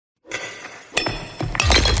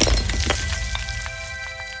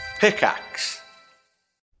Pickaxe.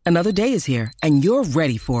 Another day is here, and you're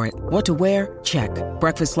ready for it. What to wear? Check.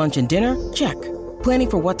 Breakfast, lunch, and dinner? Check.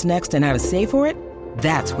 Planning for what's next and how to save for it?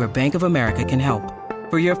 That's where Bank of America can help.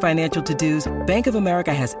 For your financial to-dos, Bank of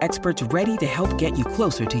America has experts ready to help get you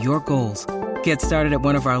closer to your goals. Get started at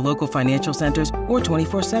one of our local financial centers or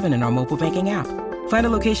 24/7 in our mobile banking app. Find a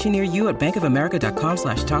location near you at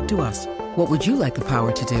bankofamerica.com/talktous. What would you like the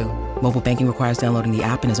power to do? Mobile banking requires downloading the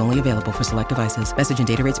app and is only available for select devices. Message and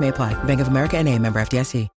data rates may apply. Bank of America N.A., member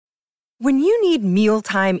FDIC. When you need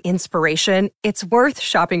mealtime inspiration, it's worth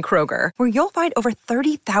shopping Kroger, where you'll find over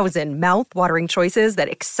 30,000 mouth-watering choices that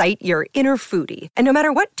excite your inner foodie. And no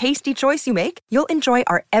matter what tasty choice you make, you'll enjoy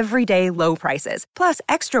our everyday low prices, plus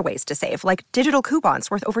extra ways to save, like digital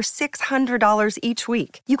coupons worth over $600 each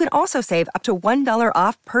week. You can also save up to $1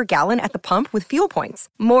 off per gallon at the pump with fuel points.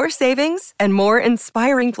 More savings and more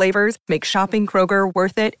inspiring flavors make shopping Kroger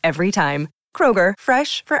worth it every time. Kroger,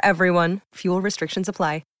 fresh for everyone. Fuel restrictions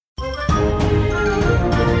apply.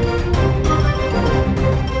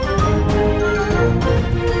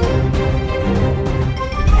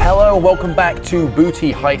 Hello, welcome back to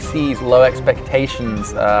Booty High Seas Low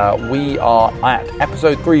Expectations. We are at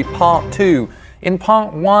episode 3, part 2. In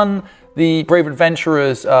part 1, the brave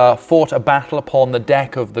adventurers fought a battle upon the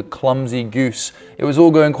deck of the Clumsy Goose. It was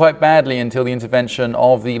all going quite badly until the intervention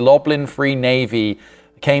of the Loblin Free Navy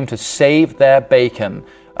came to save their bacon.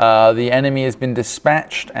 The enemy has been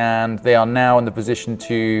dispatched and they are now in the position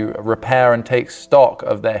to repair and take stock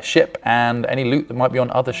of their ship and any loot that might be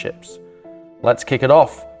on other ships. Let's kick it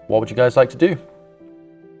off. What would you guys like to do?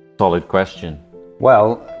 Solid question.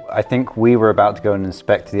 Well, I think we were about to go and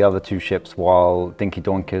inspect the other two ships while Dinky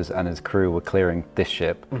Donkers and his crew were clearing this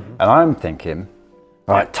ship. Mm-hmm. And I'm thinking,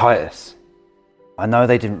 all right, Titus, I know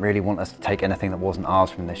they didn't really want us to take anything that wasn't ours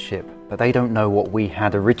from this ship, but they don't know what we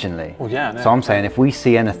had originally. Well, yeah, no. So I'm saying if we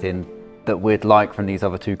see anything that we'd like from these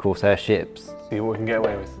other two Corsair ships, see what we can get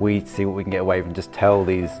away with. We see what we can get away with and just tell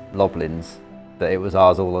these Loblins that it was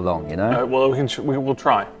ours all along, you know? Well, we'll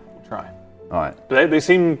try. We'll try. All right. But they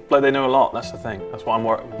seem like they know a lot, that's the thing. That's what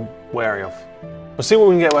I'm wary of. We'll see what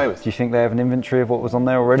we can get away with. Do you think they have an inventory of what was on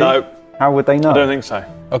there already? No. How would they know? I don't think so.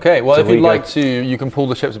 Okay, well, so if you'd like to, you can pull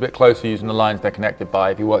the ships a bit closer using the lines they're connected by.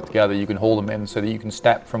 If you work together, you can haul them in so that you can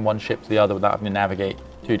step from one ship to the other without having to navigate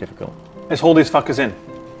too difficult. Let's haul these fuckers in.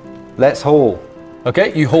 Let's haul.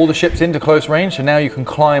 Okay, you haul the ships into close range, so now you can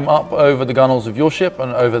climb up over the gunnels of your ship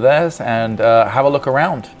and over theirs and have a look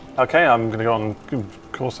around. Okay, I'm going to go on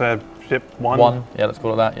Corsair ship 1. 1, yeah, let's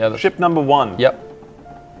call it that. Yeah, ship number 1. Yep.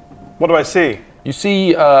 What do I see? You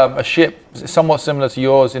see a ship somewhat similar to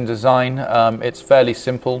yours in design. It's fairly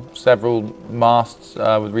simple, several masts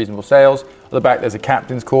with reasonable sails. At the back there's a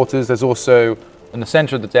captain's quarters. There's also, in the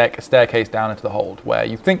center of the deck, a staircase down into the hold where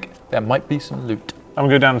you think there might be some loot. I'm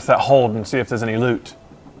going to go down to that hold and see if there's any loot.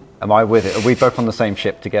 Am I with it? Are we both on the same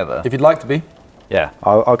ship together? If you'd like to be. Yeah,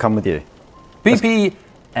 I'll come with you. BP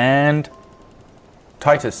and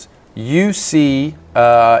Titus, you see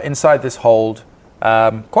inside this hold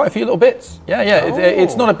quite a few little bits. Yeah. Oh.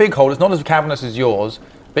 It's not a big hold. It's not as cavernous as yours.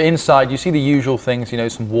 But inside, you see the usual things. You know,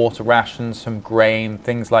 some water rations, some grain,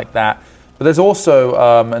 things like that. But there's also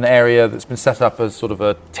an area that's been set up as sort of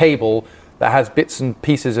a table that has bits and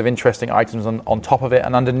pieces of interesting items on top of it.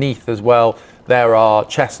 And underneath as well, there are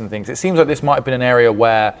chests and things. It seems like this might have been an area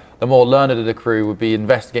where the more learned of the crew would be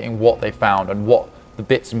investigating what they found and what the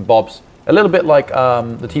bits and bobs. A little bit like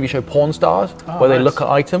the TV show Pawn Stars, where they look at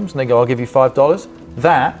items and they go, I'll give you $5.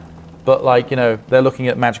 That, but like, you know, they're looking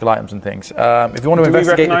at magical items and things. If you want to investigate... Do we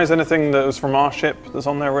recognise anything that was from our ship that's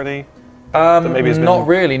on there already? Not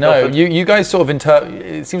really, no. You guys sort of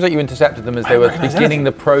it seems like you intercepted them as they were beginning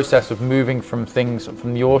the process of moving from things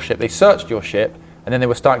from your ship. They searched your ship and then they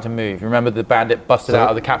were starting to move. You remember the bandit busted out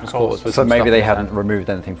of the captain's quarters. So maybe they hadn't removed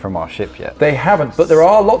anything from our ship yet. They haven't, but there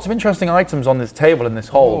are lots of interesting items on this table in this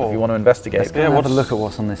hold if you want to investigate. Yeah, what a look at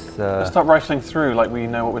what's on this. Let's start rifling through like we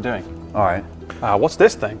know what we're doing. All right. What's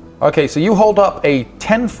this thing? Okay, so you hold up a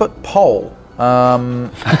 10-foot pole.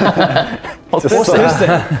 What's this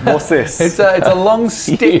thing? What's this? It's a long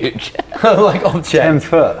stick, like object. 10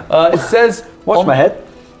 foot. It says. Watch my head.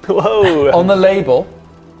 Whoa. On the label,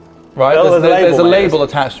 right? Oh, there's a label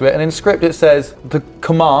attached to it, and in script it says the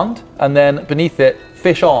command, and then beneath it,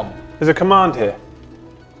 fish on. There's a command here.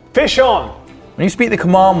 Fish on. When you speak the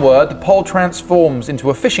command word, the pole transforms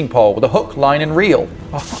into a fishing pole with a hook, line, and reel.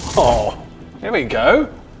 Oh, here we go.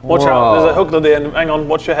 Watch out, there's a hook at the end. Hang on,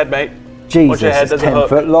 watch your head, mate. Jesus, it's 10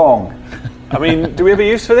 foot long. I mean, do we have a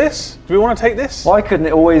use for this? Do we want to take this? Why couldn't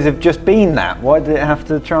it always have just been that? Why did it have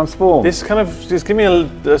to transform? This kind of just give me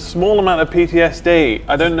a small amount of PTSD.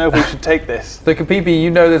 I don't know if we should take this. So Kapipi,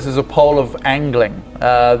 you know this is a pole of angling.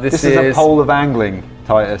 This is a pole of angling,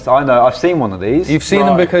 Titus. I know. I've seen one of these. You've seen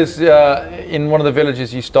them because in one of the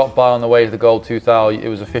villages you stopped by on the way to the Gold Tooth Owl, it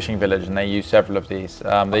was a fishing village, and they use several of these.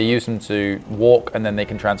 They use them to walk, and then they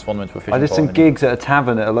can transform them into a fishing pole. I did some gigs at a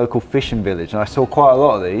tavern at a local fishing village, and I saw quite a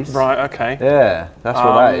lot of these. Right. Okay. Yeah, that's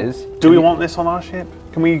what that is. Do we want this on our ship?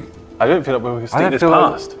 Can we? I don't feel like we can sneak this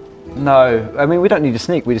past. No, I mean we don't need to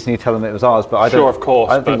sneak. We just need to tell them it was ours. But I don't. Sure, of course.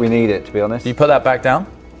 I don't think we need it, to be honest. You put that back down.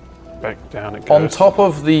 Back down it goes. On top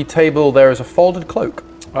of the table, there is a folded cloak.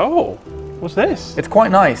 Oh, what's this? It's quite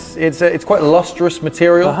nice. It's quite lustrous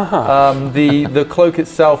material. The cloak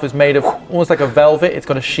itself is made of almost like a velvet. It's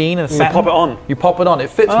got a sheen and a satin. You pop it on. You pop it on. It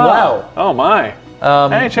fits well. Oh my!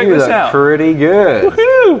 Hey, check You this look out. pretty good.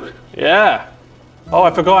 Woohoo! Yeah. Oh,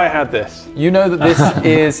 I forgot I had this. You know that this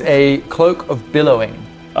is a cloak of billowing.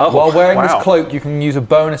 Oh, While wearing wow. this cloak, you can use a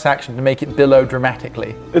bonus action to make it billow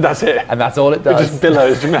dramatically. That's it. And that's all it It does. just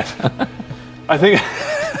billows dramatically. I think.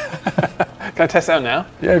 Can I test it out now?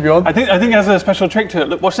 Yeah, if you want. I think it has a special trick to it.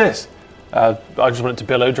 Look, watch this. I just want it to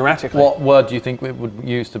billow dramatically. What word do you think we would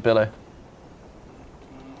use to billow?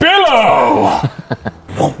 Billow!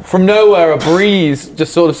 From nowhere, a breeze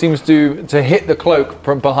just sort of seems to hit the cloak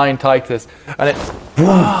from behind Titus, and it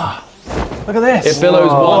Look at this. It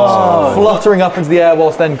billows once, fluttering up into the air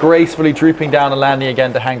whilst then gracefully drooping down and landing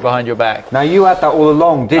again to hang behind your back. Now you had that all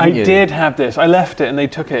along, didn't you? I did have this. I left it and they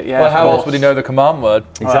took it. Yeah. Well, how else would he know the command word?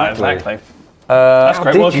 Exactly. That's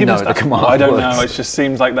great. did Well, you keep know us- the command I don't words? know. It just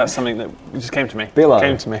seems like that's something that just came to me. Billow.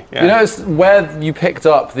 Came to me. Yeah. You notice where you picked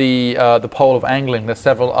up the pole of angling, there's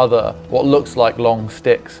several other what looks like long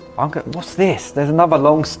sticks. What's this? There's another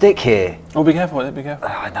long stick here. Oh, be careful with it. Be careful.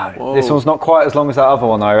 I know. Whoa. This one's not quite as long as that other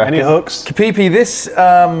one, I reckon. Any hooks? Kapipi, this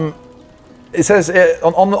it says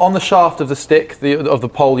on the shaft of the stick of the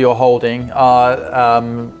pole you're holding are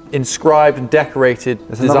inscribed and decorated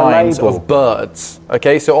designs label. of birds.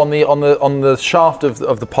 Okay, so on the shaft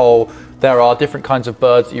of the pole there are different kinds of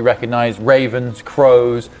birds that you recognise: ravens,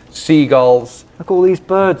 crows, seagulls. Look at all these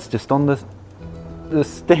birds just on the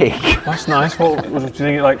stick. That's nice. What do you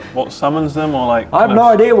think? Like what summons them, or like? I have no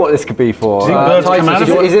idea what this could be for. Do you think birds come out of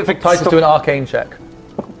it? Is it for Titus, do an arcane check.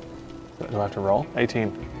 Do I have to roll?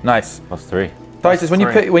 18. Nice. +3. Titus, when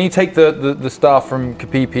you take the staff from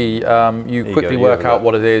Kapipi, you quickly you work go. out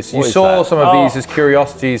what it is. You What is saw that? some of these as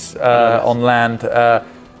curiosities on land.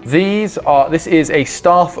 This is a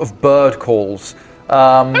staff of bird calls.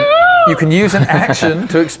 You can use an action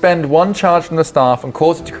to expend one charge from the staff and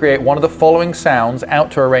cause it to create one of the following sounds out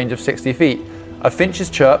to a range of 60 feet. A finch's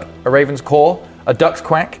chirp, a raven's caw, a duck's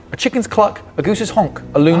quack, a chicken's cluck, a goose's honk,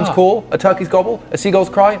 a loon's call, a turkey's gobble, a seagull's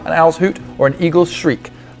cry, an owl's hoot, or an eagle's shriek.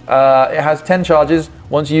 It has 10 charges.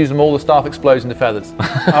 Once you use them all, the staff explodes into feathers.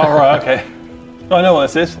 Oh, right, okay. I know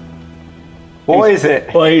what this is. What is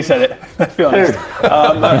it? Well, he said it. Let's be honest.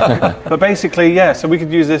 But basically, yeah, so we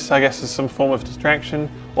could use this, I guess, as some form of distraction,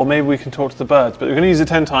 or maybe we can talk to the birds. But we're going to use it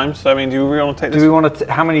 10 times, so I mean, do we really want to take this? Do we want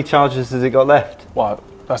to? How many charges has it got left? Well,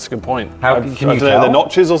 that's a good point. How I can you don't know, tell? the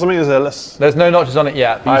notches or something? Is there less? There's no notches on it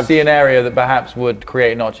yet, but you see an area that perhaps would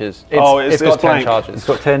create notches. It's got 10 blank. charges. It's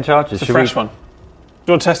got 10 charges. It's a fresh one. Do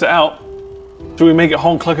you want to test it out? Should we make it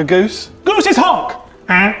honk like a goose? Goose's honk!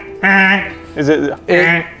 Is it?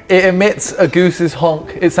 It emits a goose's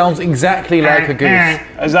honk. It sounds exactly like a goose.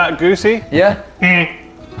 Is that goosey? Yeah? Is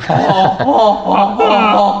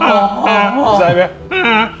that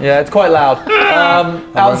Yeah, it's quite loud.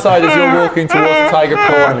 Outside, as you're walking towards the tiger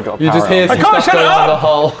claw, you just hear some can't stuff shut going it on in the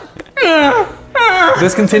hull.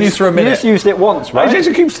 This continues for a You just Oh, minute. used it once, Why right? did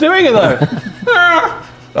you keep doing it though?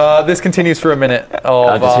 This continues for a minute I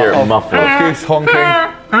of, just hear it muffled. of goose honking.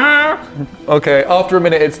 Okay, after a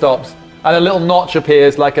minute it stops. And a little notch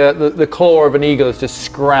appears like the claw of an eagle is just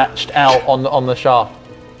scratched out on the shaft.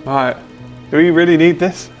 Alright. Do we really need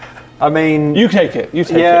this? I mean, You take it. You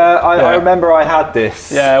take it. yeah, I remember I had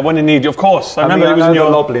this. Yeah, when you need, of course. I I remember mean, it was I in know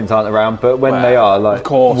your. the Loblins aren't around, but when they are, like, Of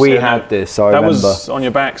course, we yeah, had no. this. I That remember. was on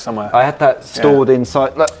your back somewhere. I had that stored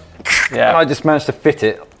inside. Look, Yeah. and I just managed to fit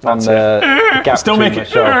it on That's the gap Still between make my it.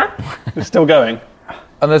 shoulder, It's still going.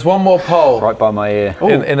 And there's one more pole right by my ear.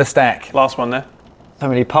 in the stack. Last one there. So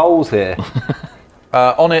many poles here.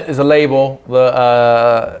 On it is a label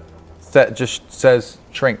that just says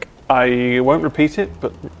shrink. I won't repeat it,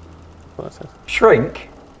 but what that says. Shrink.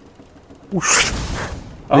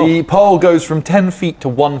 The pole goes from 10 feet to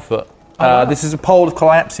 1 foot. This is a pole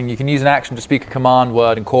collapsing. You can use an action to speak a command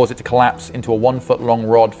word and cause it to collapse into a 1 foot long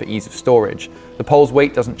rod for ease of storage. The pole's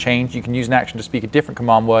weight doesn't change. You can use an action to speak a different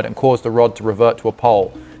command word and cause the rod to revert to a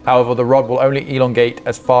pole. However, the rod will only elongate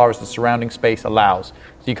as far as the surrounding space allows.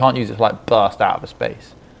 So you can't use it to like burst out of a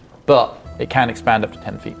space. But it can expand up to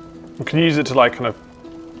 10 feet. Can you use it to like kind of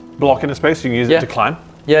block in a space? So you can use it to climb?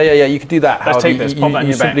 Yeah, you could do that. Let's take this, pop that in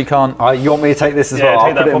your simply bag. can't. You want me to take this as Yeah, well? take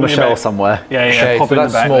I'll that, put it in pop the it in your shell bag. somewhere. Yeah, Okay, pop so it in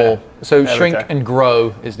that's the bag small. there. So There we shrink go. and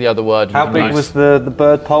grow is the other word. How big was the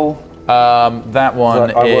bird pole? That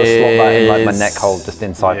one I will is... slot that in like my neck hole just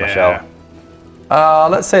inside my shell.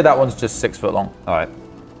 Let's say that one's just 6 foot long. All right.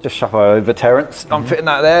 Just shuffle over, Terence. I'm fitting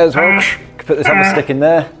that there as well. Put this other stick in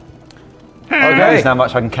there. Okay. Amazing how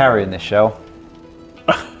much I can carry in this shell.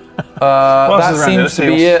 That is around seems here?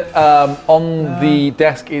 to be it. On the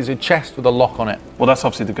desk is a chest with a lock on it. Well, that's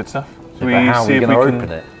obviously the good stuff. Should But how are we if going to can-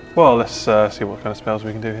 open it? Well, let's see what kind of spells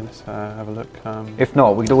we can do here. Let's have a look. If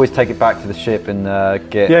not, we could always take it back to the ship and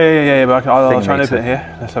get... Yeah, but I'll try and Thingy open it to-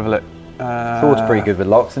 here. Let's have a look. Sword's pretty good with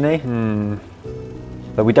locks, isn't he?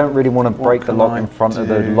 But we don't really want to break the can lock I in front of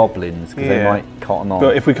the do? loblins because they Yeah. might cotton on.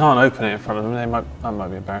 But if we can't open it in front of them, that might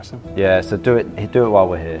be embarrassing. Yeah, so do it while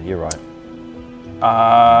we're here. You're right.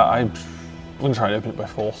 I'm going to try and open it by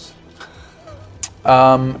force.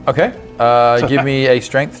 Okay. Give me a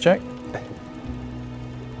strength check.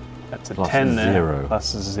 That's a Plus 10 there. 0.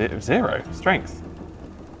 Plus 0. Strength.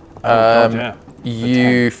 God, yeah.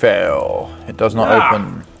 You fail. It does not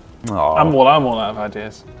open. Oh, I'm all out of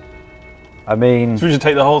ideas. I mean, So we should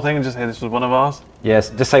take the whole thing and just say this was one of ours? yes.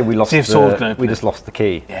 Just say we lost. See if Sword can open we it. just lost the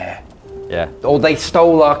key. Yeah. Yeah. Or they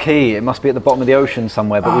stole our key. It must be at the bottom of the ocean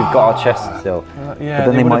somewhere, but we've got our chest still. Yeah, But then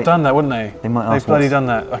they they would might- have done that, wouldn't they? they might They've ask bloody what's- done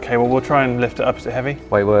that. Okay, well, we'll try and lift it up. Is it heavy?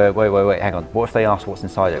 Wait. Hang on. What if they ask what's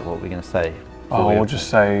inside it? What are we going to say? Oh, we'll just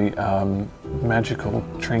say magical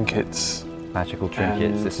trinkets. Magical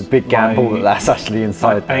trinkets. And It's a big gamble my- that's actually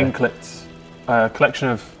inside there. Anklets. A collection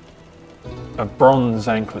of bronze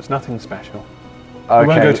anklets. Nothing special. Okay. We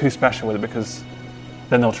won't go too special with it because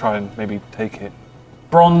then they'll try and maybe take it.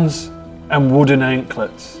 Bronze and wooden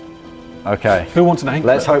anklets. Okay. Who wants an anklet?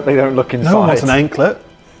 Let's hope they don't look inside. No one wants an anklet.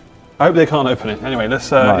 I hope they can't open it. Anyway, let's,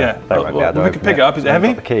 No, yeah. they won't be able to we open can pick it up. Is it I haven't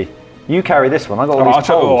heavy? got the key. You carry this one. I got all I'll these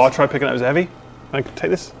try, poles. I'll try picking it up. Is it heavy? I can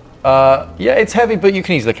take this. Yeah, it's heavy, but you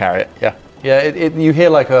can easily carry it. Yeah. You hear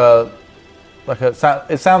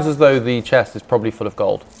it sounds as though the chest is probably full of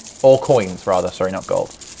gold. Or coins, rather. Sorry, not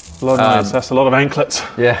gold. A lot of nice. That's a lot of anklets.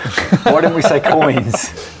 Yeah. Why didn't we say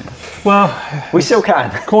coins? Well, We still can.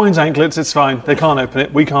 coins, anklets, it's fine. They can't open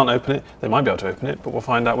it. We can't open it. They might be able to open it, but we'll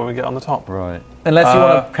find out when we get on the top. Right. Unless you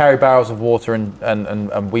want to carry barrels of water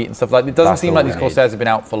and wheat and stuff like that. It doesn't That's seem all like we these need. Corsairs have been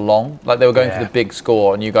out for long. Like they were going for Yeah. the big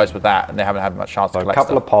score, and you guys were that, and they haven't had much chance to A collect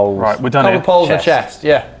couple stuff. of poles. Right, we're done Couple here. of poles and a Chest. chest.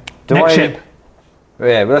 Yeah. Do Next I- ship.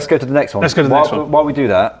 Yeah, well, let's go to the next one. Let's go to the next one. While we do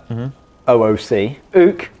that, OOC.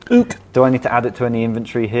 Ook. Ook. Do I need to add it to any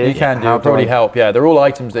inventory here? You can do. How It'll probably I- help. Yeah, they're all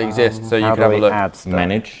items that exist, so you how can do have a I look. add stuff?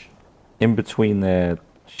 Manage. In between their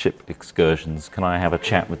ship excursions, can I have a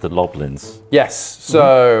chat with the Loblins? Yes.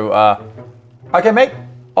 So, okay, mate.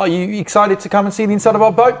 Are you excited to come and see the inside of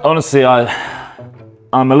our boat? Honestly,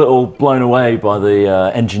 I'm a little blown away by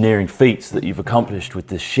the engineering feats that you've accomplished with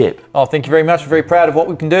this ship. Oh, thank you very much. We're very proud of what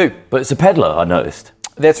we can do. But it's a peddler, I noticed.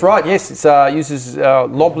 That's right. Yes, it uses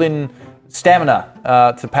Loblin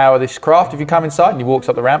stamina to power this craft. If you come inside and he walks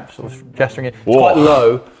up the ramp, sort of gesturing it, it's Whoa. quite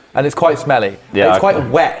low and it's quite smelly. Yeah, it's quite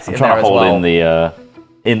wet I'm in trying there to as hold well. in the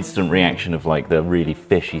instant reaction of like the really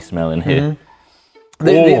fishy smell in here.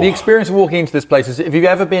 The experience of walking into this place is if you've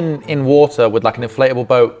ever been in water with like an inflatable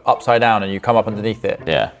boat upside down and you come up underneath it.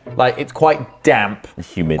 Yeah. Like it's quite damp,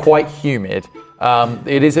 Humid. quite humid.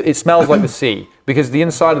 It smells like the sea because the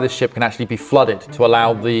inside of this ship can actually be flooded to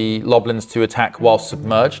allow the Loblins to attack while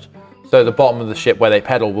submerged. So the bottom of the ship where they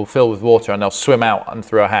pedal will fill with water and they'll swim out and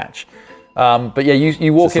through a hatch. But yeah,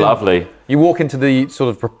 you walk It's in. lovely. You walk into the sort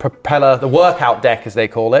of propeller, the workout deck as they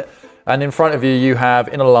call it, and in front of you have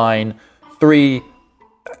in a line 3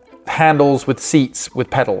 handles with seats with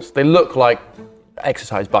pedals. They look like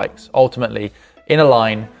exercise bikes, ultimately, in a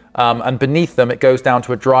line, and beneath them it goes down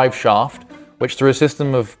to a drive shaft, which through a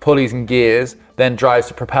system of pulleys and gears then drives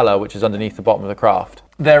the propeller, which is underneath the bottom of the craft.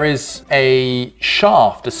 There is a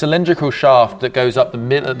shaft, a cylindrical shaft that goes up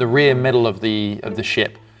the rear middle of the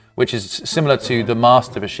ship, which is similar to the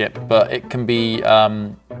mast of a ship, but it can be,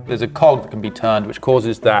 there's a cog that can be turned, which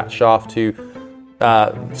causes that shaft to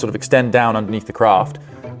sort of extend down underneath the craft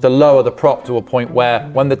to lower the prop to a point where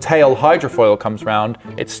when the tail hydrofoil comes round,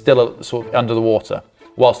 it's still sort of under the water,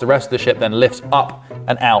 whilst the rest of the ship then lifts up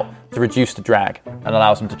and out to reduce the drag and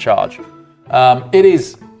allows them to charge. It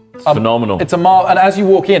is phenomenal. It's a and as you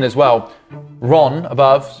walk in as well, Ron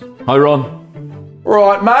above. Hi, Ron.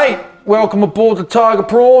 Right, mate. Welcome aboard the Tiger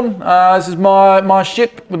Prawn. This is my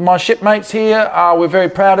ship with my shipmates here. We're very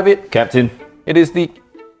proud of it. Captain. It is the.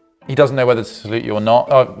 He doesn't know whether to salute you or not.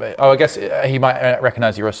 Oh, I guess he might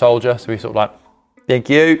recognise you're a soldier, so he's sort of like, thank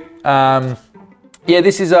you.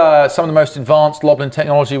 This is some of the most advanced Loblin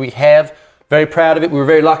technology we have. Very proud of it. We were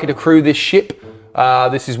very lucky to crew this ship.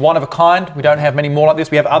 This is one of a kind. We don't have many more like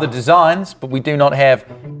this. We have other designs, but we do not have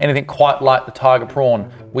anything quite like the Tiger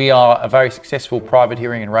Prawn. We are a very successful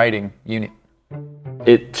privateering and raiding unit.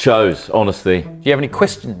 It shows, honestly. Do you have any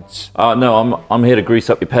questions? No, I'm here to grease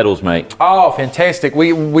up your pedals, mate. Oh, fantastic.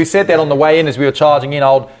 We said that on the way in as we were charging in.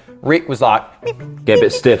 Old Rick was like... Get a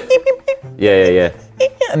bit stiff. Yeah.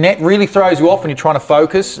 And that really throws you off when you're trying to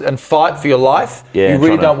focus and fight for your life. Yeah, you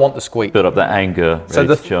really don't want the squeak. Build up that anger. So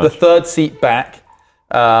the third seat back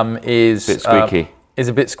is... Bit squeaky. Is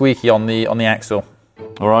a bit squeaky on the axle.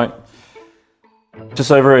 All right.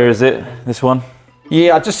 Just over here, is it? This one?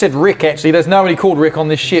 Yeah, I just said Rick, actually. There's nobody called Rick on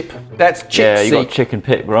this ship. That's Chick Yeah, you seat. got Chick and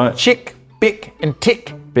Pick, right? Chick, Bick, and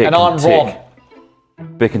Tick. Bick and I'm and Tick.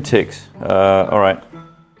 Ron. Bick and Ticks. All right.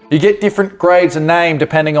 You get different grades of name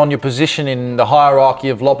depending on your position in the hierarchy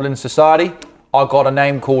of Loblin society. I got a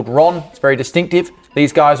name called Ron. It's very distinctive.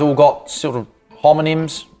 These guys all got sort of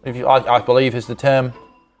homonyms, I believe is the term.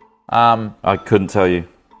 I couldn't tell you.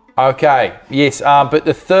 Okay, yes, but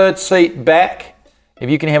the third seat back, if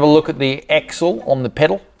you can have a look at the axle on the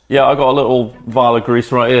pedal. Yeah, I got a little vial of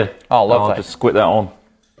grease right here. Oh, lovely. I'll just squid that on,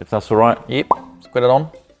 if that's all right. Yep, squid it on.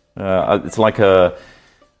 It's like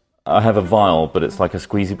I have a vial, but it's like a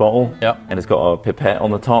squeezy bottle. Yep. And it's got a pipette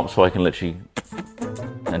on the top, so I can literally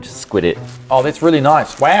and just squid it. Oh, that's really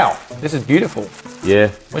nice. Wow, this is beautiful.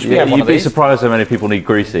 Yeah. Wish we had one You'd of be these. surprised how many people need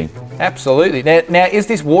greasing. Absolutely. Now, is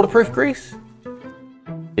this waterproof grease?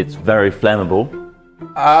 It's very flammable,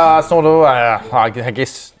 It's not. I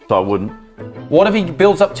guess. so I wouldn't. What if he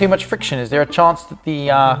builds up too much friction? Is there a chance that the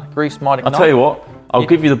grease might ignite? I'll tell you what. I'll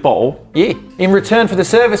give you the bottle. Yeah. In return for the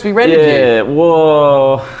service we rendered you. Yeah.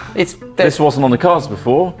 Whoa. This This wasn't on the cards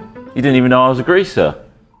before. You didn't even know I was a greaser.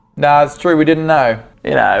 No, it's true. We didn't know.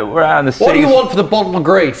 You know, we're out in the What do you seas. want for the bottle of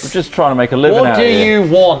grease? Just trying to make a living What out do here. you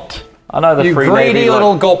want? I know the You Free greedy Navy,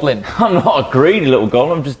 little goblin. I'm not a greedy little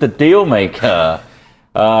goblin, I'm just a deal maker.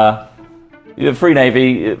 The Free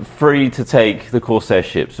Navy, free to take the Corsair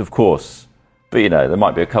ships, of course. But you know, there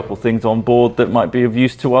might be a couple things on board that might be of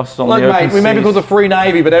use to us on Look, the open mate, we may be seas. called the Free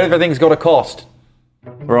Navy, but everything's got a cost.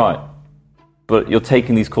 Right. But you're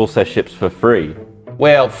taking these Corsair ships for free.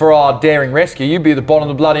 Well, for our daring rescue, you'd be at the bottom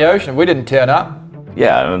of the bloody ocean if we didn't turn up.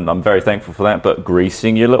 Yeah, and I'm very thankful for that, but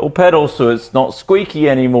greasing your little pedal so it's not squeaky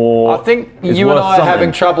anymore. I think is you and worth I are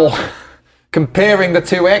having something. trouble comparing the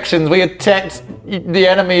two actions. We attacked the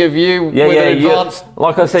enemy of you with an you- advanced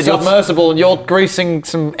like I said, submersible, and you're greasing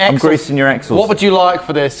some axles. I'm greasing your axles. What would you like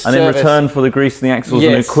for this And service? in return for the grease and the axles,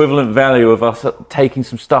 an Yes. equivalent value of us taking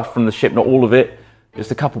some stuff from the ship, not all of it,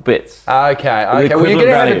 just a couple bits. Okay. Well, you're equivalent going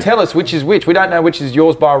to have value. to tell us which is which. We don't know which is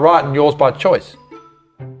yours by right and yours by choice.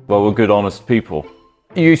 Well, we're good, honest people.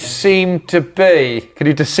 You seem to be. Could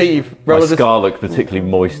you deceive? My Roll a scar looked particularly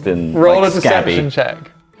moist and roll like, a deception scabby.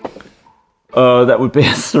 check. That would be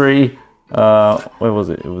a 3. Where was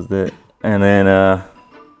it? It was there. And then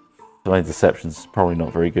my deception's probably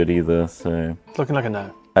not very good either. So It's looking like a no.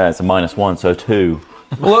 it's a -1, so 2.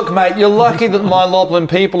 Look, mate, you're lucky that my Loblin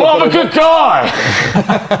people have got a good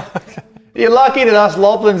guy. You're lucky that us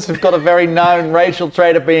Loblins have got a very known racial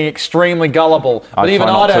trait of being extremely gullible. But even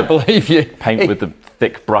try I not don't to believe you. Paint with the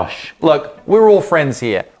thick brush. Look, we're all friends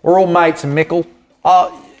here. We're all mates and Mickle.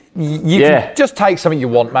 You Yeah. can just take something you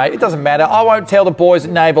want, mate. It doesn't matter. I won't tell the boys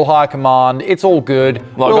at Naval High Command. It's all good.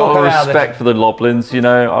 Like, We'll I've got all a come out of respect for the Loblins, you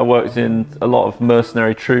know. I worked in a lot of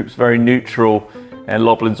mercenary troops, very neutral, and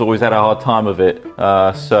Loblins always had a hard time of it.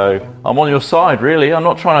 So I'm on your side, really. I'm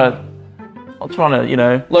not trying to, you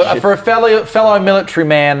know. Look, for a fellow military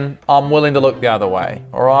man, I'm willing to look the other way.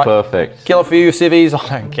 All right. Perfect. Kill a few civvies. I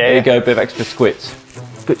don't care. There you go, bit of extra squits.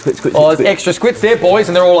 Squit. Oh, there's extra squits there, boys,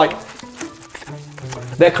 and they're all like,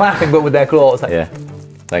 they're clapping, but with their claws. Yeah.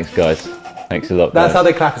 Thanks, guys. Thanks a lot. That's guys. how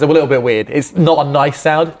they clap. It's a little bit weird. It's not a nice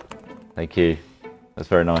sound. Thank you. That's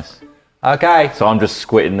very nice. Okay. So I'm just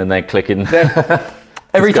squitting and they're clicking.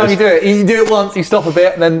 Every time goes- you do it once, you stop a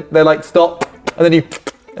bit, and then they're like, stop, and then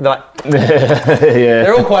and they're like, Yeah.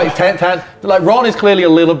 they're all quite like Ron is clearly a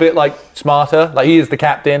little bit like smarter, like he is the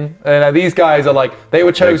captain. And these guys are like, they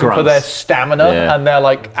were chosen for grunts. their stamina Yeah. and their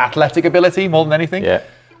like athletic ability more than anything. Yeah.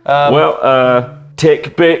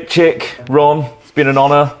 Tick, Bick, Chick, Ron, it's been an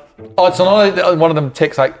honour. Oh, it's an honor. One of them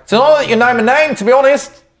ticks like, it's an honor that you name a name, to be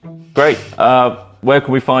honest. Great. Where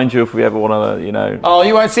can we find you if we ever want to, Oh,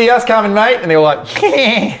 you won't see us coming, mate. And they all like,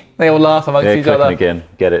 they all laugh amongst each clicking other. again.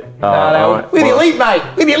 Get it. No, all right. We're the elite, mate.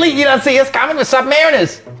 We're the elite. You don't see us coming. We're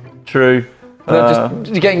Submariners. True. They're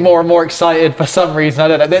just getting more and more excited for some reason. I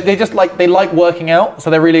don't know. They just like working out, so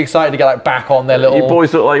they're really excited to get like back on their little. You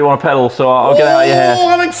boys look like you want to pedal, so I'll get out of your hair. Oh,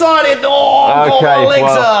 I'm excited! Oh, Okay, my legs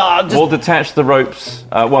well, are. we'll detach the ropes.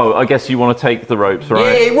 Well, I guess you want to take the ropes,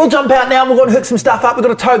 right? Yeah, we'll jump out now. We're going to hook some stuff up. We're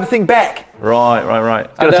going to tow the thing back. Right.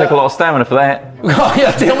 It's going to take a lot of stamina for that. Oh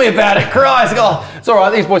yeah, tell me about it, Christ! Oh, it's all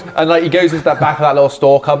right. These boys, and like he goes into that back of that little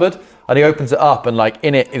store cupboard, and he opens it up, and like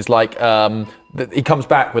in it is like he comes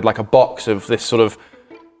back with like a box of this sort of.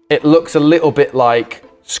 It looks a little bit like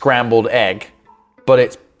scrambled egg, but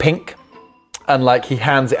it's pink, and like he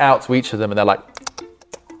hands it out to each of them, and they're like,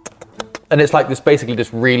 and it's like this basically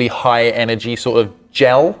this really high energy sort of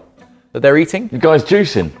gel that they're eating. You guys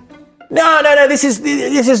juicing? No. This is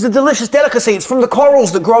the delicious delicacy. It's from the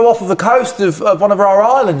corals that grow off of the coast of one of our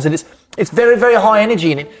islands, and it's very, very high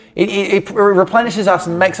energy, and it replenishes us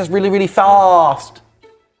and makes us really, really fast.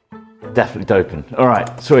 Definitely doping. All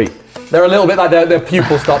right, sweet. They're a little bit like their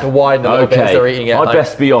pupils start to widen a little bit as they're eating it. I'd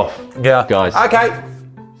best be off. Yeah, guys. Okay.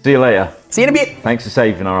 See you later. See you in a bit. Thanks for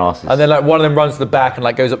saving our asses. And then like one of them runs to the back and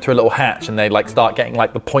like goes up to a little hatch, and they like start getting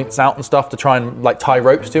like the points out and stuff to try and like tie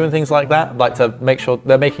ropes to and things like that, like to make sure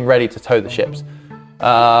they're making ready to tow the ships.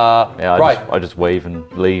 I just wave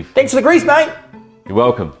and leave. Thanks for the grease, mate. You're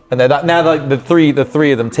welcome. And they're now like the three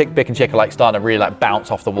of them, Tick, Bick, and Chick, are like starting to really like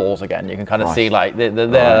bounce off the walls again. You can kind of see like they're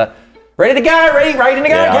ready to go, ready to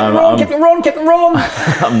go. Yeah, Keep them wrong.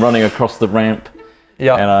 I'm running across the ramp.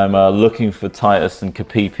 Yeah. And I'm looking for Titus and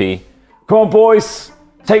Kapipi. Come on, boys.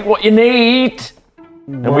 Take what you need.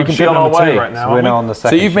 And we can be on our way. Right now, So we're now on the So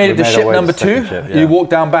second you've made it to our ship way number second 2. ship, You walk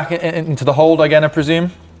down back into the hold again, I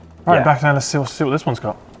presume. Right, Yeah. back down. Let's see what this one's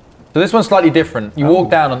got. So this one's slightly different. You walk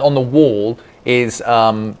down, and on the wall is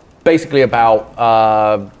basically about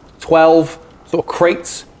 12 sort of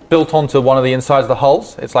crates built onto one of the insides of the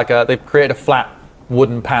hulls. It's like they've created a flat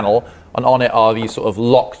wooden panel, and on it are these sort of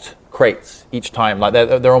locked crates each time. Like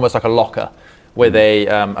they're almost like a locker with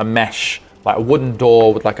a mesh, like a wooden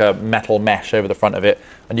door with like a metal mesh over the front of it,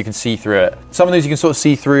 and you can see through it. Some of these you can sort of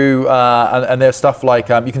see through, and there's stuff like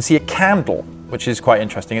you can see a candle, which is quite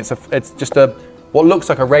interesting. It's just what looks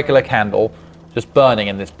like a regular candle, just burning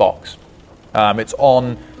in this box. It's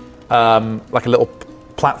on like a little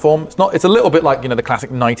platform. It's a little bit like the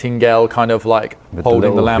classic Nightingale kind of like With the holding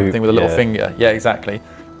the little lamp hoop, thing with a little yeah. finger. Yeah, exactly.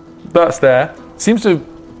 That's there. Seems to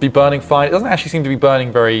be burning fine. It doesn't actually seem to be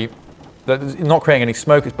burning not creating any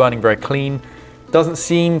smoke. It's burning very clean. Doesn't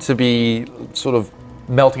seem to be sort of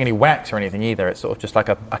melting any wax or anything either. It's sort of just like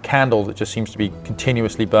a candle that just seems to be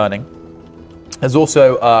continuously burning. There's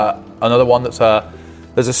also another one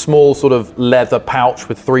there's a small sort of leather pouch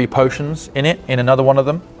with 3 potions in it, in another one of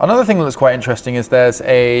them. Another thing that's quite interesting is there's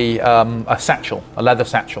a satchel, a leather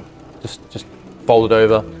satchel, just folded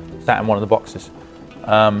over, sat in one of the boxes. Do you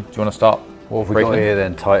want to start? What have we got here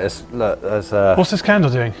then, Titus? Look, there's What's this candle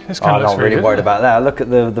doing? This I'm candle looks not very really good. worried about that. Look at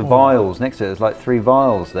the vials next to it. There's like 3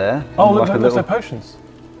 vials there. Oh, And looks a like little- potions.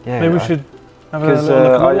 Yeah, Maybe we should have a 'cause, little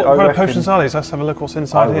look. I What kind of reckon- potions are these? Let's have a look what's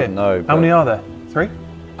inside here. wouldn't know, How but- many are there? 3?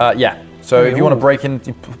 Yeah. So if you want to break in,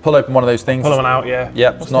 you pull open one of those things. Pull them out, yeah.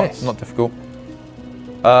 Yep, What's it's this? not difficult.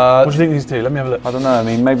 What do you think these do? Let me have a look. I don't know. I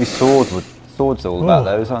mean, maybe Sword's all about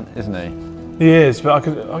those, isn't he? He is, but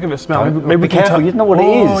I'll give it a smell. Don't- Maybe be we can careful, tuck- you don't know what it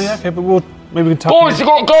Oh, is. yeah, okay, but maybe we can tuck Boys, them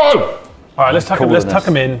you in. gotta go! All right, let's tuck them Coolness. in.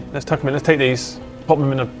 Let's tuck them in. Let's take these. Pop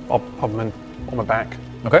them in. I'll pop them in on my back.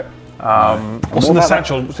 Okay. What's in the about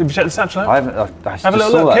satchel? Have you checked the satchel out? I haven't. I just Have a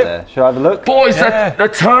little saw look, that Kip. there. Should I have a look? Boys, Yeah. they're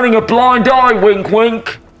turning a blind eye, wink,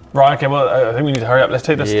 wink. Right, okay, well, I think we need to hurry up. Let's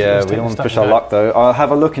take this. Yeah, let's we take don't this want to push stuff our back. luck though. I'll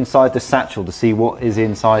have a look inside this satchel to see what is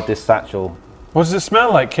inside this satchel. What does it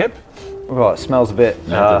smell like, Kip? Right, it smells a bit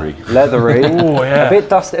Leathery. leathery. Oh, yeah. A bit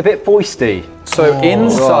dusty, a bit foisty. So Right, it's been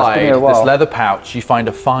inside here a this while. leather pouch, you find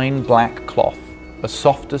a fine black cloth, as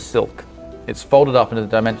soft as silk. It's folded up into the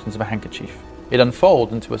dimensions of a handkerchief. It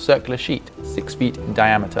unfolds into a circular sheet, 6 feet in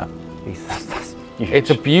diameter. That's huge. It's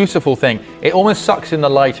a beautiful thing. It almost sucks in the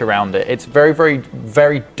light around it. It's very, very,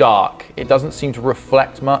 very dark. It doesn't seem to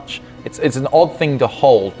reflect much. It's an odd thing to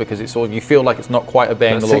hold because it's sort of, you feel like it's not quite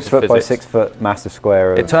obeying the laws 6 of foot physics. by 6 foot massive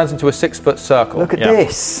square. It turns into a 6 foot circle. Look at Yeah.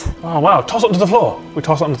 this. Oh, wow. Toss it onto the floor. We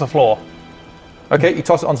toss it onto the floor. Okay, you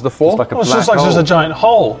toss it onto the floor. It's like a Oh, it's black just like hole. just a giant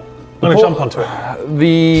hole. I'm going to jump onto it.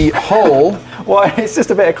 The hole, Why? It's just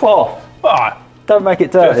a bit of cloth. Ah, Don't make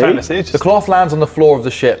it bit of dirty. fantasy. It's the just, cloth lands on the floor of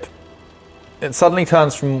the ship. It suddenly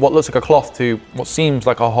turns from what looks like a cloth to what seems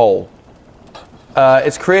like a hole.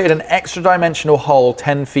 It's created an extra-dimensional hole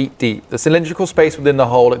 10 feet deep. The cylindrical space within the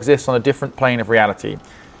hole exists on a different plane of reality.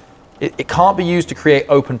 It can't be used to create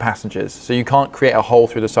open passages, so you can't create a hole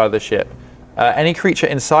through the side of the ship. Any creature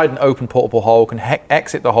inside an open portable hole can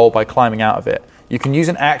exit the hole by climbing out of it. You can use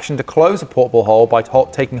an action to close a portable hole by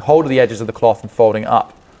taking hold of the edges of the cloth and folding it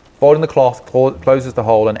up. Folding the cloth closes the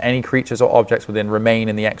hole, and any creatures or objects within remain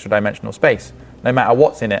in the extra-dimensional space. No matter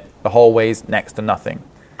what's in it, the hole weighs next to nothing.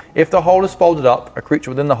 If the hole is folded up, a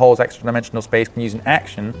creature within the hole's extra-dimensional space can use an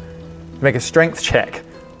action to make a strength check.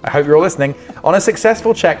 I hope you're all listening. On a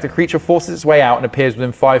successful check, the creature forces its way out and appears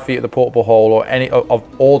within 5 feet of the portable hole or any of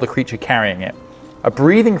all the creature carrying it. A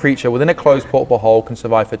breathing creature within a closed portable hole can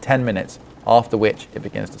survive for 10 minutes, after which it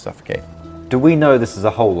begins to suffocate. Do we know this is a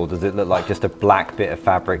hole, or does it look like just a black bit of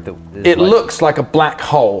fabric that is It looks like a black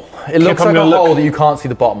hole. It looks like a hole that you can't see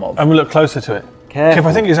the bottom of. I'm going to look closer to it. Careful. If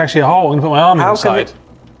I think it's actually a hole, I'm going to put my arm inside.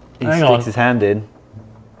 He Hang sticks on. his hand in.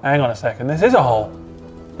 Hang on a second. This is a hole.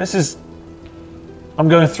 This is... I'm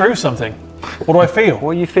going through something. What do I feel?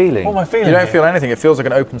 What are you feeling? What am I feeling? You don't here? feel anything. It feels like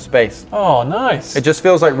an open space. Oh, nice. It just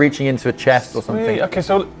feels like reaching into a chest or something. Sweet. Okay,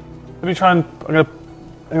 so let me try and... I'm going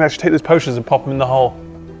to actually take these potions and pop them in the hole.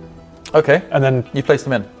 Okay. And then You place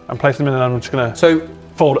them in. I'm placing them in, and I'm just going to So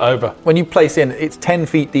fold it over. when you place in, it's 10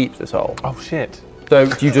 feet deep, this hole. Oh, shit. So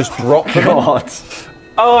do you just drop them in?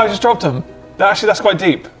 Oh, I just dropped them. Actually, that's quite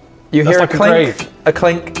deep. You That's hear like a a clink, grave. a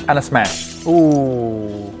clink, and a smash.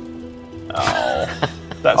 Ooh.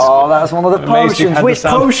 That's... Oh, that's one of the Amazed you potions. had Which the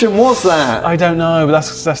sound. potion was that? I don't know, but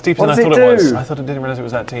that's deeper What than I does thought it it was. do? I thought I didn't realise it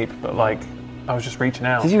was that deep, but like, I was just reaching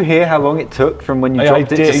out. Did you hear how long it took from when you I dropped it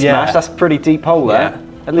to did, smash? yeah. That's a pretty deep hole there.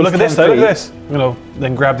 At But least look at 10 this though, look feet. at this. I'm going to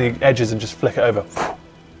then grab the edges and just flick it over.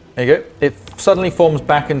 There you go. It suddenly forms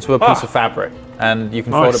back into a piece of fabric, and you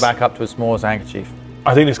can fold Nice. it back up to as small as a handkerchief.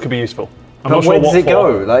 I think this could be useful. I'm But not sure where what does it for.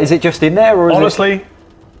 go? Like, is it just in there, or is Honestly, it?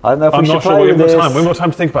 I don't know if I'm we should not sure. play We with haven't this. got time. We haven't got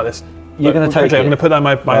time to think about this. You're going to take quickly, it. I'm going to put that in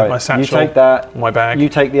my Right, satchel. You take that. My bag. You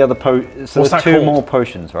take the other potion. So What's there's that two called? more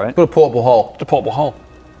potions, right? Put a portable hole. The portable hole.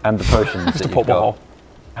 And the potions Just that a you've portable got. hole.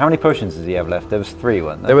 How many potions does he have left? There was 3,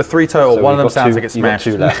 weren't there? There were 3 total. So One of we've them got sounds two- like it's you've got smashed.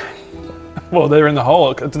 2 left. Well, they're in the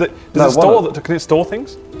hole. Does it No, store? Can it store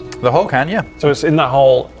things? The hole can, yeah. So it's in that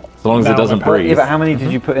hole. As long as Now it doesn't I'm apparent- breathe. Yeah, but how many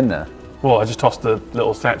did you put in there? Well, I just tossed the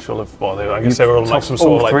little satchel of. Well, I guess You they were all like tossed some sort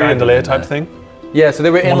all of like 3 of them bandolier in type there. thing. Yeah, so they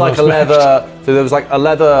were in One like of a them's leather. So there was like a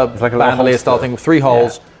leather like a little bandolier style holster. thing with 3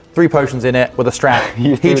 holes, 3 potions in it with a strap.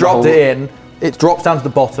 You threw He the dropped whole- it in. It drops down to the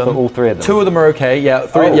bottom. But all 3 of them? 2 of them are okay. Yeah,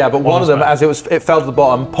 3. Oh, yeah, but one one of them, was as it fell to the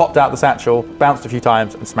bottom, popped out the satchel, bounced a few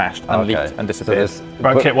times, and smashed and Okay. leaked and So disappeared. there's-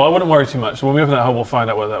 Right, but- okay, well, I wouldn't worry too much. When we open that hole, we'll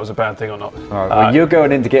find out whether that was a bad thing or not. All right, well, you're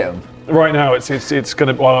going in to get them. Right now, it's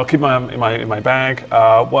gonna. Well, I'll keep my in my bag.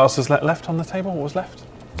 What else is left on the table? What was left?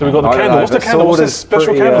 So we've got the I don't candle. know, What's the the candle? What's sword this is special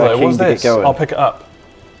pretty, candle though? keen What's to get this? going. I'll pick it up.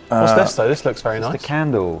 What's this though? This looks very The nice.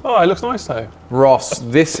 candle. Oh, it looks nice though. Ross,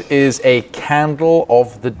 this is a candle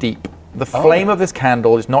of the deep. The flame of this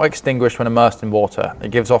candle is not extinguished when immersed in water.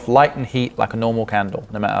 It gives off light and heat like a normal candle,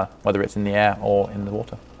 no matter whether it's in the air or in the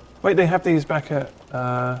water. Wait, they have these back in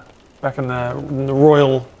the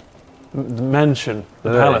royal mansion, the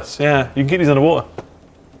Really? palace. Yeah, you can keep these underwater.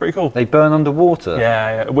 Pretty cool. They burn underwater.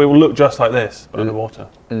 Yeah, it will look just like this, but underwater.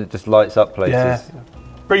 And it just lights up places. Yeah,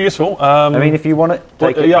 pretty useful. I mean, if you want it,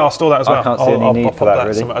 take it. yeah, I'll store that as well. I can't see any need I'll for pop that,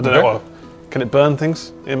 really. somewhere. I don't know. Well, can it burn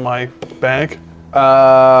things in my bag?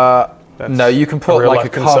 No, you can put real like a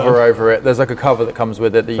life cover concern. over it. There's like a cover that comes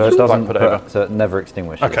with it that you So it just like doesn't put over. so it never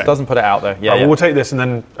extinguishes. Okay. It doesn't put it out though. Yeah, Right, yeah. well, we'll take this and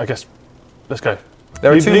then I guess let's go.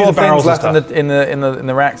 There are These 2 are more barrels things and left stuff. in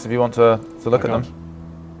the racks if you want to look at God. them.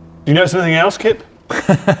 Do you notice anything else, Kip?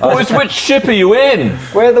 Which ship are you in?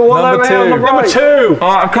 We're the one Number over here on the 2. right. Number 2. Oh,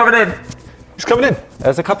 I'm coming in. He's coming in.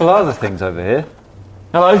 There's a couple other things over here.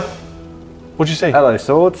 Hello. What'd you see? Hello,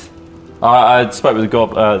 swords. I spoke with the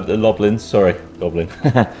Loblins. Sorry, goblin.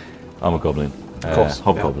 I'm a goblin. Of course,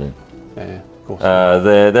 hobgoblin. Yeah, of course.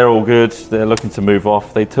 They're all good. They're looking to move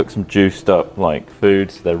off. They took some juiced up like food.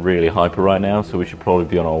 They're really hyper right now, so we should probably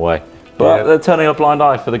be on our way. But Yeah. they're turning a blind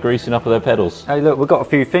eye for the greasing up of their pedals. Hey, look, we've got a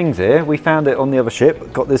few things here. We found it on the other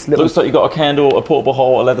ship. Got this little. Looks like you got a candle, a portable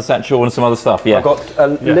hole, a leather satchel, and some other stuff. Yeah. I've got a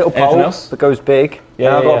little Anything pole else? that goes big. Yeah,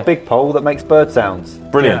 and I've yeah, got yeah. a big pole that makes bird sounds.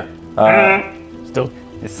 Brilliant. Still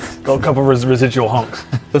got a couple of residual honks.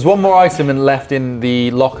 There's one more item left in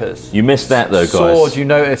the lockers. You missed that though, guys. Sword, you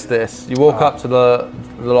notice this. You walk up to the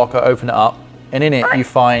locker, open it up, and in it you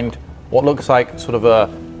find what looks like sort of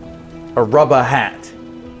a rubber hat.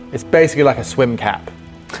 It's basically like a swim cap.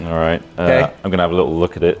 All right. Okay. I'm gonna have a little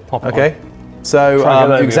look at it. Okay, so Try and get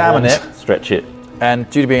that you in examine your it, Stretch it. and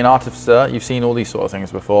due to being an artificer, you've seen all these sort of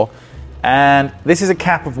things before. And this is a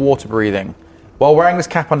cap of water breathing. While wearing this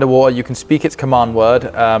cap underwater, you can speak its command word,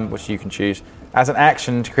 which you can choose, as an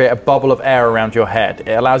action to create a bubble of air around your head.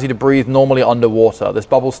 It allows you to breathe normally underwater. This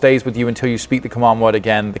bubble stays with you until you speak the command word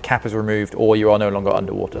again, the cap is removed, or you are no longer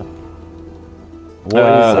underwater. What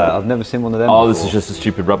is that? I've never seen one of them Oh, before. this is just a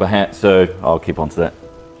stupid rubber hat, so I'll keep on to that.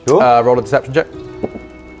 Sure. Roll a deception check.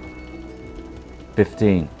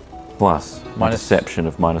 15 plus my Minus deception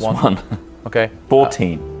of minus one. 1. Okay.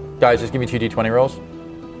 14. Guys, just give me 2d20 rolls.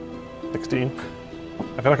 16.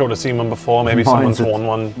 I feel like I would have seen one before. Maybe someone's won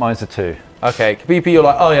one. Mine's a 2. Okay, BP, you're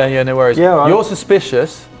like, oh yeah, no worries. Yeah, right. You're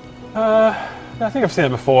suspicious. I think I've seen it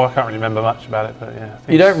before. I can't really remember much about it, but yeah. I think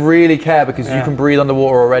You don't really care because you Yeah. can breathe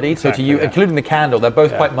underwater already. So to Exactly, you, yeah. including the candle, they're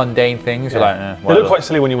both quite mundane things. You're like, They look whatever. quite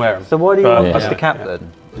silly when you wear them. So why do you want yeah. just the cap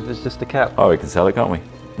then? If it's just a cap. Oh, we can sell it, can't we?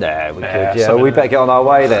 Yeah, we Yeah, could. Yeah, something we like better get on our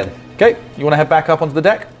way then. Okay, you want to head back up onto the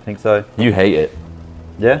deck? I think so. You hate it.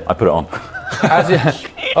 Yeah? I put it on. As you,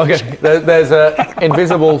 okay, there's a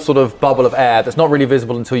invisible sort of bubble of air that's not really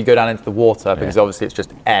visible until you go down into the water because obviously it's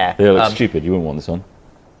just air. They look stupid. You wouldn't want this on.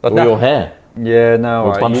 But All now- your hair. Yeah, no, Well,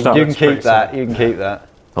 alright. bunched You, up. you can That's keep pretty that. You can keep that.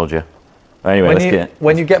 Told you. Anyway, When let's you, get.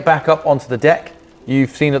 when you get back up onto the deck, you've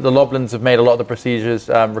seen that the Loblins have made a lot of the procedures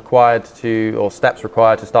required to, or steps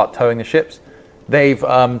required to start towing the ships. They've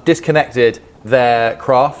disconnected their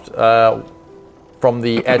craft from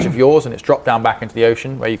the edge of yours, and it's dropped down back into the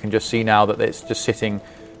ocean, where you can just see now that it's just sitting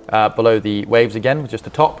below the waves again, with just the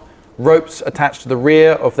top. Ropes attached to the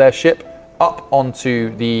rear of their ship, up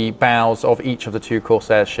onto the bows of each of the two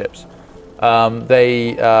Corsair ships.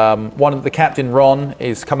 The captain, Ron,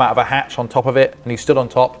 is come out of a hatch on top of it, and he stood on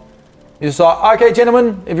top. He's like, okay,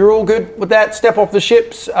 gentlemen, if you're all good with that, step off the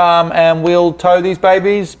ships, and we'll tow these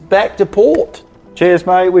babies back to port. Cheers,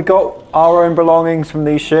 mate. We've got our own belongings from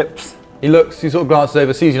these ships. He looks, he sort of glances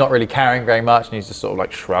over, sees you're not really carrying very much, and he's just sort of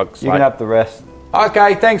like shrugs. You like, can have the rest.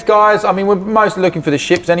 okay, thanks, guys. I mean, we're mostly looking for the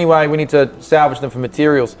ships anyway. We need to salvage them for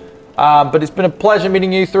materials. But it's been a pleasure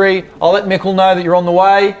meeting you three. I'll let Mickle know that you're on the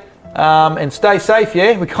way. And stay safe,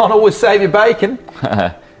 yeah? We can't always save your bacon.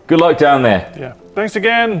 Good luck down there. Yeah. Thanks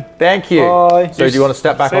again. Thank you. Bye. So do you want to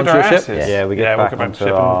step back Saved onto our your ship? asses. Yeah, we get Yeah, we'll back get back onto to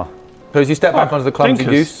ship our... So as you step back onto the clumsy Dinkers.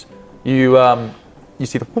 goose, you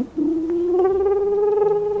see the...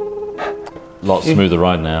 A lot smoother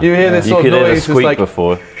ride now. You hear this You sort could of hear the noise, it's squeak like-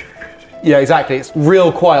 before. Yeah, exactly. It's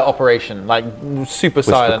real quiet operation, like super Whisper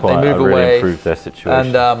silent. quiet, They move really away. improved their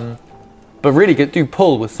situation. And but really do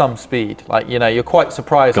pull with some speed. Like, you know, you're quite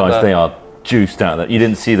surprised. Guys, at they are juiced out. You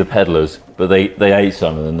didn't see the peddlers, but they ate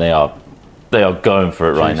some of them. They are going for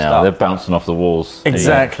it right Juiced now. up. They're bouncing off the walls.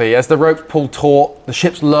 Exactly. As the ropes pull taut, the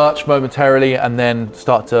ships lurch momentarily and then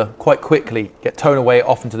start to quite quickly get towed away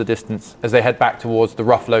off into the distance as they head back towards the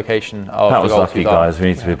rough location of That the was Gold lucky, Tooth Island. guys. We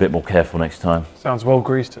need to be a bit more careful next time. Sounds well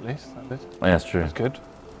greased at least. That did. Yeah, that's true. That's good.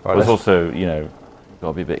 But it's also, you know, got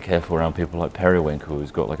to be a bit careful around people like Periwinkle, who's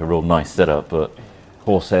got like a real nice setup, but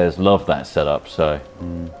Corsairs love that setup, so...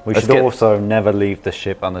 We Let's should get- also never leave the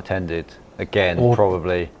ship unattended. Again, Or-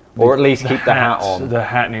 probably. Or at least keep the hat on. The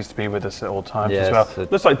hat needs to be with us at all times Yes, as well.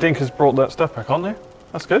 it- Looks like Dinker's brought that stuff back on there.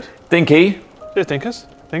 That's good. Dinky, Cheers, Dinkers.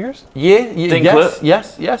 Fingers. Yeah, Dinklet.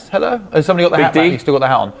 yes, hello. Has somebody got the Big hat back? D? You still got the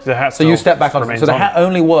hat on. The hat so you still step back on. remains So the on. hat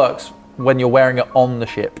only works when you're wearing it on the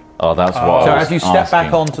ship. oh, that's what I So was as you step back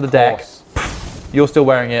asking. onto the deck, you're still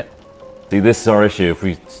wearing it. See, this is our issue. If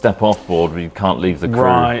we step off board, we can't leave the crew.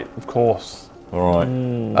 Right, of course. All right.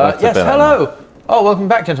 Yes, hello. Oh, welcome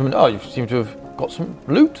back, gentlemen. Oh, you seem to have got some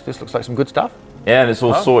loot. This looks like some good stuff. Yeah, and it's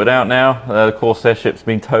all sorted out now. The Corsair ship's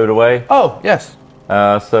been towed away. Oh, yes.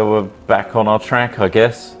 So we're back on our track, I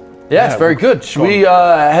guess. Yes, Yeah, very good. Should we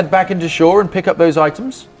head back into shore and pick up those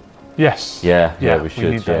items? Yes. Yeah, we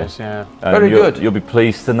should. need those, yeah. Very good. You'll be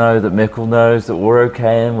pleased to know that Mickle knows that we're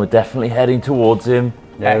okay and we're definitely heading towards him.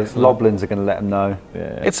 Yeah, Excellent. Loblins are going to let them know.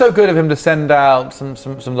 It's so good of him to send out some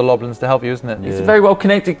of the Loblins to help you, isn't it? He's a very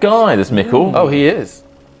well-connected guy, this Mickle. Oh, he is.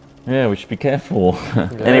 Yeah, we should be careful.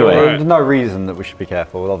 Anyway, Right. There's no reason that we should be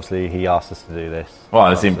careful. Obviously, he asked us to do this. well,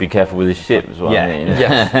 I seem to be careful with his ship as well. Yeah.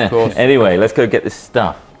 Yes, of course. Anyway, let's go get this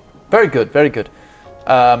stuff. Very good, very good.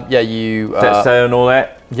 You... Set sail and all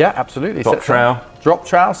that. Yeah, absolutely. Drop Set sail. trowel. Drop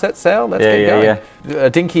trowel, set sail. Let's Yeah, get yeah,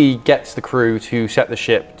 going. Dinky gets the crew to set the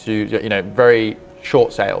ship to, you know, very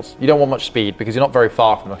short sails. You don't want much speed because you're not very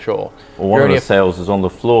far from the shore. Well, You're one of only the sails is on the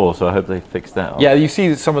floor, so I hope they fix that up. Yeah, you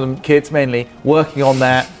see some of them kids mainly working on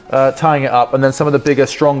that, tying it up, and then some of the bigger,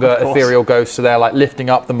 stronger course. ethereal ghosts are there, like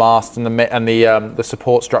lifting up the mast and the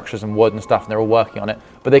support structures and wood and stuff, and they're all working on it.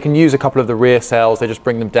 But they can use a couple of the rear sails. They just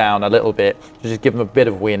bring them down a little bit to just give them a bit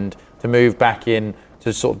of wind to move back in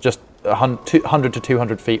to sort of just 100 to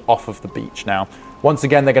 200 feet off of the beach now. Once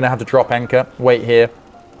again, they're going to have to drop anchor, wait here,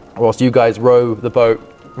 whilst you guys row the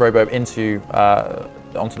rowboat into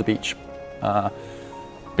onto the beach.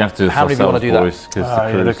 We have to How many of you wanna do that? because the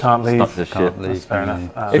they crew's can't leave. stuck the ship. That's fair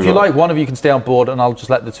enough. If you like, one of you can stay on board, and I'll just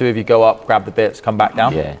let the two of you go up, grab the bits, come back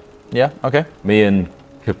down. Yeah. Yeah. Okay. Me and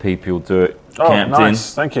Kapipi will do it. Oh, Captain.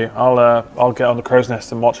 nice. Thank you. I'll get on the crow's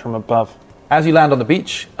nest and watch from above. As you land on the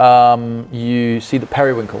beach, you see that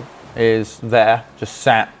Periwinkle is there, just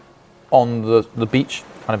sat on the beach,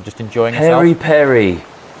 kind of just enjoying herself. Perry.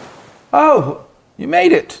 Oh, you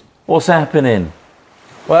made it. What's happening?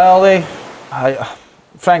 Well,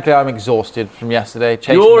 frankly, I'm exhausted from yesterday.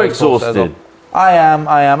 chasing You're those horses. exhausted. I am.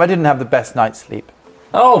 I didn't have the best night's sleep.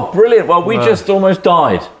 Oh, brilliant. Well, we just almost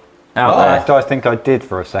died out there. I think I did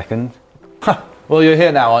for a second. Well, you're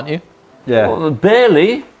here now, aren't you? Yeah. Well,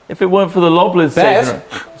 barely. If it weren't for the Loblins Bears?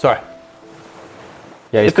 saving Sorry.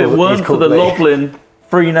 Yeah. If it weren't for the Loblin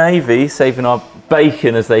Free Navy saving our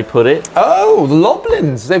bacon, as they put it. Oh, the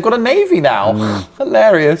Loblins. They've got a navy now.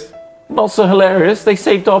 Hilarious. Not so hilarious. They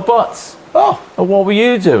saved our butts. Oh. And what were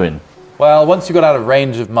you doing? Well, once you got out of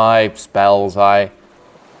range of my spells, I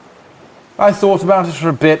thought about it for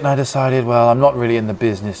a bit and I decided, well, I'm not really in the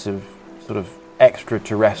business of sort of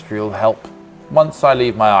extraterrestrial help. Once I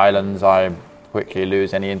leave my islands, I quickly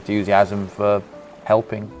lose any enthusiasm for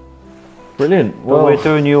helping. Brilliant. Well, we're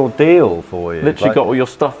doing your deal for you. literally got all your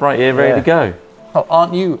stuff right here, ready to go. Oh,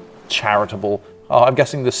 aren't you charitable? Oh, I'm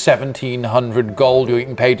guessing the 1,700 gold you're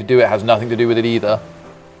getting paid to do it has nothing to do with it either.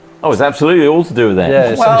 Oh, it's absolutely all to do with that.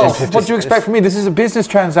 Yeah. Well, 1750 what do you expect from me? This is a business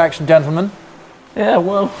transaction, gentlemen. Yeah,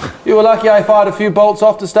 well. You were lucky I fired a few bolts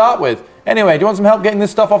off to start with. Anyway, do you want some help getting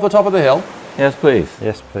this stuff off the top of the hill? Yes, please.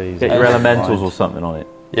 Yes, please. Get your elementals or something on it.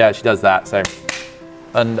 Yeah, she does that. So,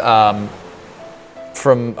 and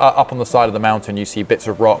from up on the side of the mountain, you see bits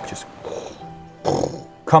of rock just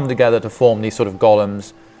come together to form these sort of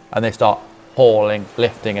golems, and they start hauling,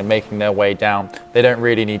 lifting, and making their way down. They don't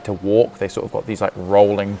really need to walk. They sort of got these like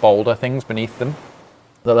rolling boulder things beneath them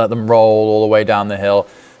that let them roll all the way down the hill.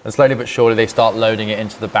 And slowly but surely, they start loading it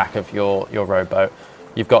into the back of your rowboat.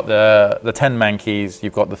 You've got the 10 mankeys.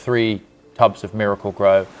 You've got the 3 tubs of Miracle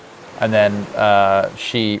Grow, and then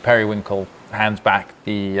Periwinkle hands back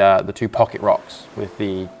the 2 pocket rocks with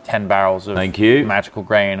the 10 barrels of Thank you. magical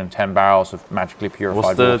grain and 10 barrels of magically purified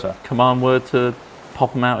What's the water. command word to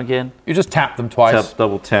pop them out again? You just tap them twice, Tap,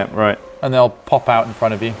 double tap, right. and they'll pop out in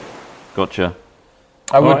front of you. Gotcha.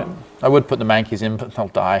 I would put the mankeys in, but they'll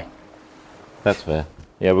die. That's fair.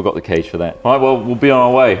 Yeah, we've got the cage for that. All right, well, we'll be on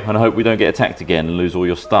our way, and I hope we don't get attacked again and lose all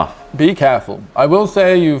your stuff. Be careful. I will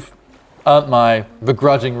say you've earned my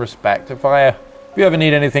begrudging respect. If you ever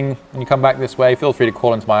need anything and you come back this way, feel free to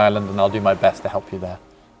call into my island and I'll do my best to help you there.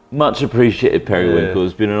 Much appreciated, Periwinkle.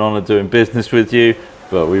 It's been an honour doing business with you,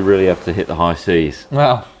 but we really have to hit the high seas.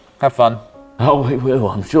 Well, have fun. Oh, we will,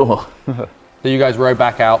 I'm sure. So you guys row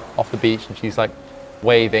back out off the beach and she's like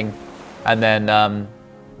waving, and then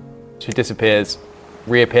she disappears,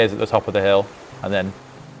 reappears at the top of the hill, and then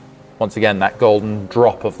once again that golden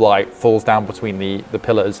drop of light falls down between the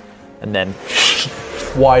pillars, and then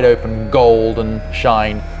wide open gold and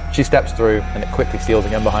shine. She steps through and it quickly seals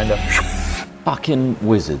again behind her. Fucking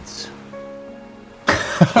wizards.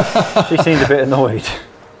 She seemed a bit annoyed.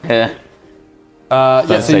 Yeah.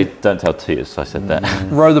 Don't tell Titus I said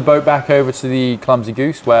that. Row the boat back over to the Clumsy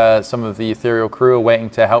Goose, where some of the ethereal crew are waiting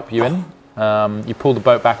to help you in. You pull the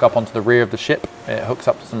boat back up onto the rear of the ship. It hooks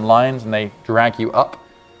up to some lines, and they drag you up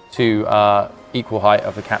to equal height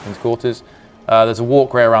of the captain's quarters. There's a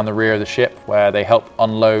walkway around the rear of the ship where they help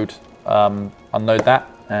unload that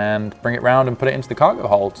and bring it round and put it into the cargo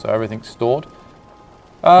hold, so everything's stored.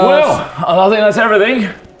 Well, I think that's everything.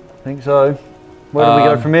 I think so. Where do we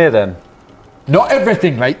go from here then? Not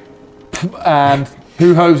everything, mate. And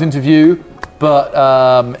who hoves into view? But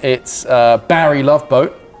it's Barry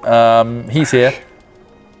Loveboat. He's here.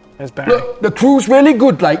 There's Barry. Look, the crew's really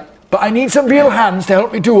good, like, but I need some real hands to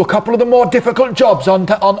help me do a couple of the more difficult jobs on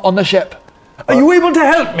the ship. Are you able to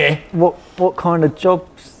help me? What kind of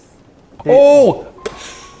jobs? Oh,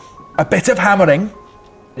 a bit of hammering,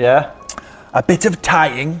 Yeah. a bit of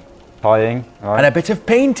tying, Tying. Right. and a bit of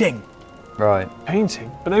painting. Right.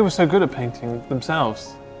 Painting? But they were so good at painting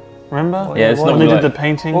themselves. Remember? Yeah, it's What not When they like, did the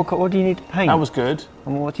painting. What do you need to paint? That was good.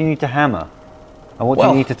 And what do you need to hammer? And what do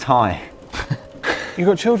Well- you need to tie? You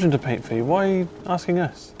got children to paint for you. Why are you asking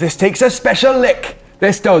us? This takes a special lick.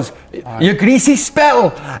 This does. Your greasy spell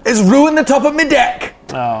has ruined the top of my deck.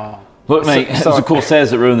 Oh. Look, mate, it was the Corsairs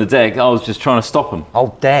that ruined the deck. I was just trying to stop them.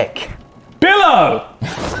 Oh, deck. Billow!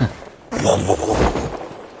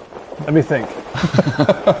 Let me think.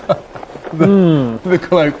 The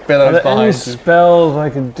cloak Are billows there any behind you. spells I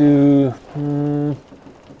can do?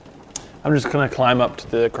 I'm just going to climb up to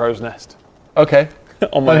the crow's nest. Okay.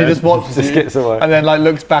 On my And he head. just watches Just you, gets away. and then like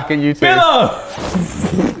looks back at you two.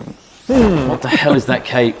 What the hell is that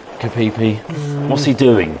cape, Kapipi? What's he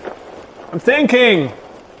doing? I'm thinking.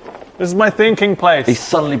 This is my thinking place. He's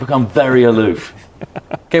suddenly become very aloof.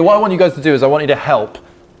 Okay, what I want you guys to do is I want you to help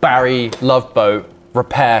Barry Loveboat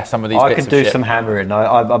repair some of these I bits can of do shit. some hammering.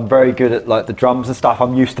 I'm very good at like the drums and stuff.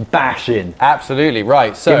 I'm used to bashing. Absolutely,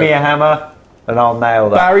 right. So Give me a hammer and I'll nail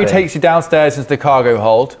that. Barry thing. takes you downstairs into the cargo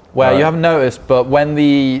hold, where Right. you haven't noticed, but when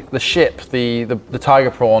the ship, the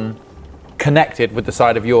Tiger Prawn, connected with the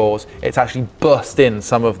side of yours, it's actually burst in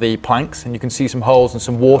some of the planks, and you can see some holes and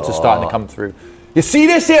some water starting to come through. You see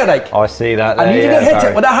this here, like? I see that. I there, need you yeah, to hit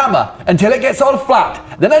Barry. it with a hammer until it gets all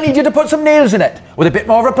flat. Then I need you to put some nails in it with a bit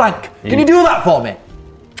more of a plank. Can you do that for me?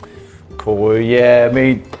 Cool. Yeah, I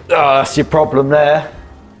mean, that's your problem there.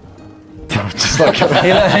 Just like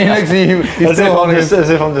he looks at you. He's as, still on his.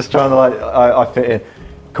 if I'm just trying to like I fit in.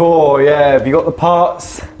 Cool. Yeah. Have you got the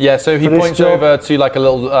parts? Yeah, so he for this points job? over to like a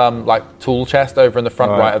little like tool chest over in the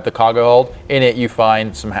front Right. right of the cargo hold. In it, you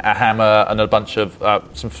find a hammer and a bunch of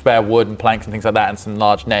some spare wood and planks and things like that, and some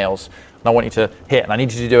large nails. And I want you to hit, and I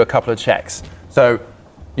need you to do a couple of checks. So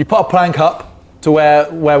you put a plank up to where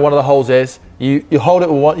one of the holes is. You hold it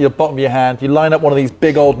with your bottom of your hand. You line up one of these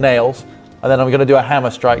big old nails, and then I'm going to do a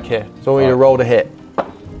hammer strike here. So I want you to roll to hit.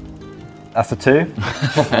 That's a 2.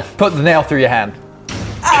 Put the nail through your hand.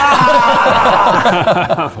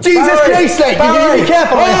 Jesus Christ, like, you need to be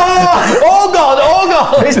careful. Oh God, oh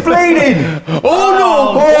God. It's bleeding. Oh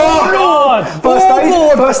no, oh no. First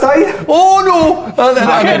aid. First aid. Oh no. And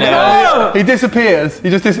then He disappears. He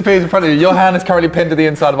just disappears in front of you. Your hand is currently pinned to the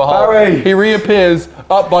inside of a hole. Barry. He reappears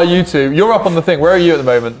up by you two. You're up on the thing. Where are you at the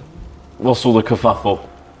moment? What's all the kerfuffle?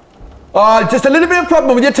 Just a little bit of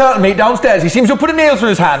problem with your turtle meat downstairs. He seems to have put a nail through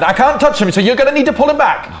his hand. I can't touch him, so you're going to need to pull him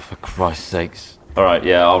back. For Christ's sakes. All right,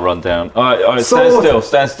 yeah, I'll run down. All right, Sword.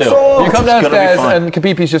 stand still. Sword. You come It's gonna be downstairs fine. and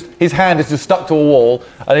Kapipi's his hand is just stuck to a wall,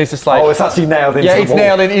 and he's just like, Oh, it's actually nailed into yeah, the it's wall.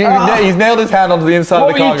 nailed in. He's nailed his hand onto the inside What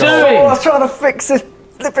of the were you cargo. doing? Oh, I was trying to fix this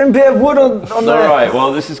flipping bit of wood on All there. right,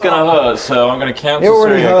 well, this is going to hurt, so I'm going to count It to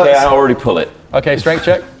already 3. Okay, hurts. I'll already pull it. Okay, strength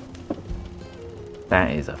check.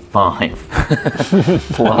 That is a 5.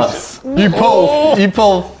 Plus. You pull.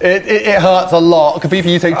 It hurts a lot.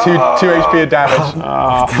 Kapipi, you take 2 HP of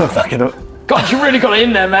damage. God, you really got it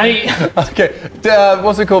in there, mate. Okay,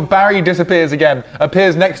 what's it called? Barry disappears again.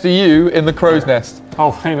 Appears next to you in the crow's nest.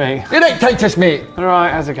 Oh, hey, mate. Good night, Titus, mate. All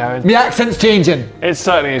right, how's it going? My accent's changing. It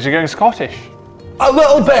certainly is. You're going Scottish. A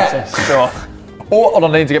little bit. Sure. Oh, hold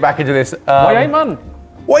on, I need to get back into this. Why, man?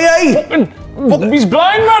 Why, hey? He's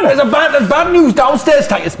blind, man. There's bad news downstairs,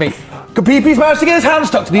 Titus, mate. Kapipi's managed to get his hand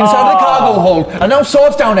stuck to the inside of the cargo hold, and now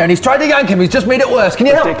Sword's down there, and he's tried to yank him. He's just made it worse. Can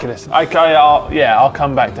you help? Ridiculous. I'll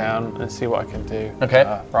come back down and see what I can do. Okay.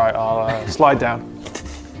 Right, I'll slide down.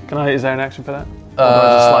 Can I? Is there an action for that? Or do I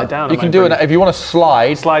just slide down? You can do it if you want to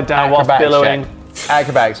slide. Slide down whilst acrobatics billowing. check.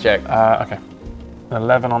 Acrobatics check. Okay.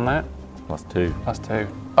 11 on that. Plus 2. Plus 2.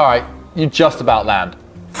 All right, you just about land.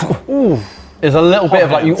 There's a little bit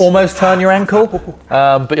of like you almost turn your ankle,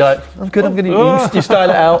 but you're like, I'm good. You style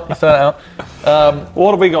it out.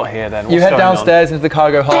 What have we got here then? You What's head going on? downstairs into the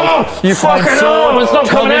cargo hold. You find fucking Sword. hell, it's not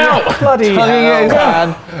coming out. Bloody Tugging at his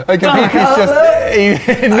hand. And Kapipi's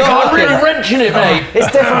just not I'm really looking. wrenching it, mate.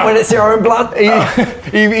 It's different when it's your own blood.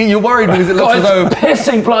 You're worried because it looks as though God, it's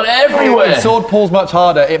pissing blood everywhere. if Sword pulls much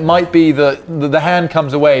harder, it might be that the hand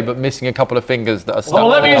comes away, but missing a couple of fingers that are stuck. Oh,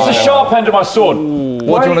 let me use the sharp end of my sword. What do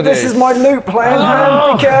you Wait, want to do? this is my loot playing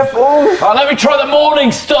hand. Be careful. Let me try the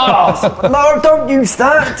Morning Star. No, don't use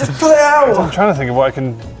that. Just pull it I'm out. trying to think of what I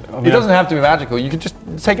can. It doesn't have to be magical. You can just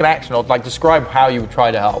take an action or like describe how you would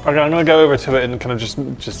try to help. Okay, I'm going to go over to it and kind of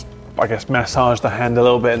just I guess massage the hand a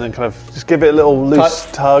little bit and then kind of just give it a little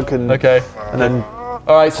loose tug and Okay. and then All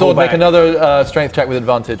right, Sword, make back. another strength check with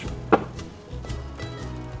advantage.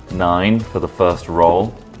 9 for the first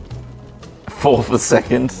roll. 4 for the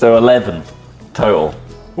second, so 11 total.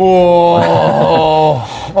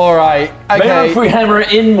 Oh, all right. Maybe if Okay, we hammer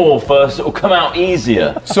it in more first, it'll come out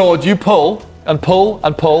easier. Sword, you pull and pull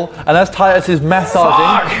and pull, and as Titus is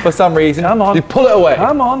massaging for some reason, Come on. you pull it away.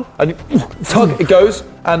 come on. And you tug, it goes,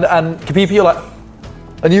 and Kapipi, you're like,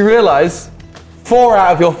 and you realise 4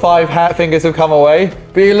 out of your 5 fingers have come away,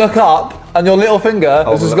 but you look up, and your little finger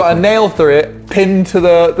has just got a nail through it, pinned to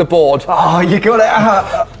the board. Oh, you got it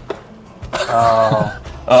out.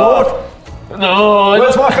 Sword, No,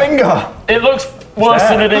 where's my finger? it looks worse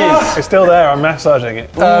than it is. It's still there. I'm massaging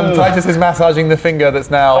it. Titus is massaging the finger that's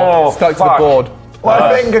now Oh, stuck to fuck. the board.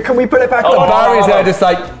 My finger. Can we put it back on? Barry's there just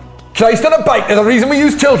like, Christ on a bike, there's a reason we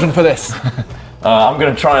use children for this. I'm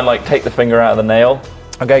going to try and like take the finger out of the nail.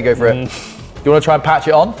 Okay, go for it. Do you want to try and patch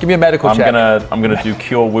it on? Give me a medical I'm check. gonna do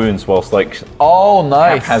cure wounds whilst like Oh,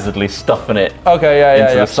 nice. haphazardly stuffing it Okay, yeah.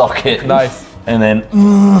 into the socket. Nice. And then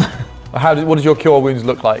What does your cure wounds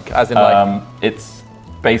look like? As in, like, it's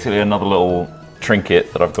basically another little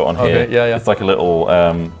trinket that I've got on Okay, here. yeah. It's like a little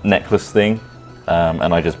necklace thing,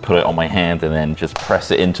 and I just put it on my hand and then just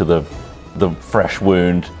press it into the fresh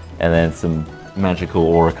wound, and then some magical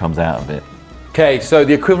aura comes out of it. okay, so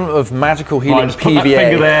the equivalent of magical I healing just put that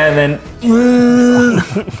finger PVA, there and then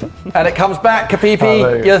and it comes back. Kapipi,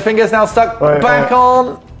 there you your finger's now stuck back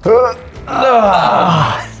on.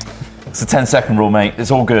 it's a 10-second rule, mate.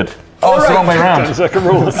 It's all good. Oh, it's the wrong way around. Second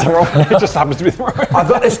rule. It just happens to be the right. I've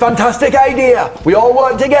got this fantastic idea. We all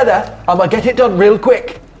work together. I'm gonna get it done real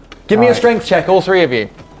quick. Give me a strength check, all three of you.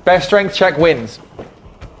 Best strength check wins.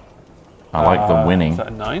 I like the winning. Is that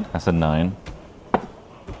a 9? That's a 9.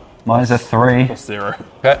 Mine's a 3. Plus 0.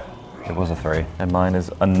 Okay. It was a 3. And mine is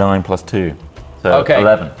a 9 plus 2. So Okay.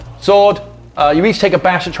 11. Sword. You each take a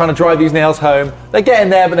bash at trying to drive these nails home. They get in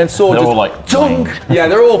there, but then Sword They're just all like, dunk. Yeah,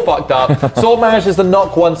 they're all fucked up. Sword manages to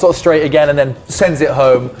knock one sort of straight again, and then sends it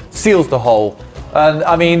home, seals the hole. And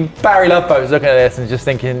I mean, Barry Loveboat's looking at this and just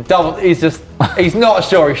thinking, he's not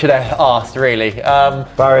sure he should have asked, really.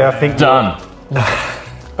 Barry, I think Done.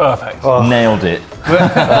 Perfect. Nailed it.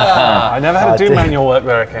 I never had to do manual work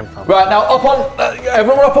where I came from. Right, now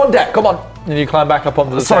everyone up on deck, come on. And you climb back up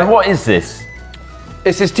onto the Sorry, deck. what is this?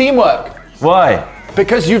 This is teamwork. Why?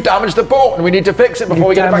 Because you've damaged the boat and we need to fix it before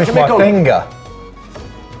we get it back to damaged my Mickle. finger.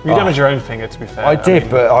 You damaged your own finger, to be fair. I did,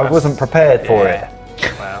 but I wasn't prepared for it.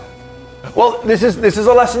 Wow. Well, this is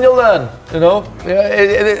a lesson you'll learn, you know?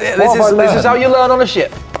 This is how you learn on a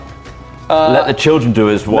ship. Let the children do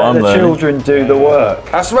is what Let I'm the learning. children do the work.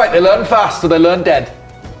 That's right, they learn fast, so they learn dead.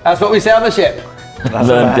 That's what we say on the ship.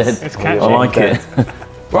 Learn dead. It's catchy. I like it.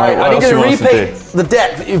 Right, what I need else you to do you want us to repaint the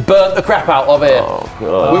deck that you've burnt the crap out of here. Oh,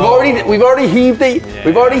 God. We've already heaved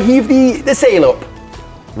the sail up.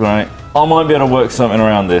 Right. I might be able to work something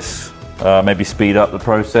around this. Maybe speed up the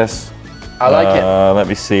process. I like it. Let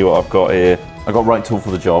me see what I've got here. I got right tool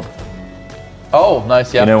for the job. Oh,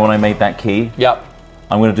 nice, yeah. You know when I made that key? Yep.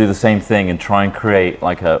 I'm going to do the same thing and try and create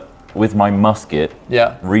like with my musket,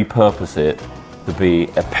 Yeah. repurpose it to be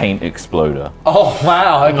a paint exploder. Oh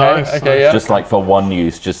wow. Okay. Nice, Okay. Yeah. Just like for one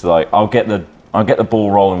use, just like I'll get the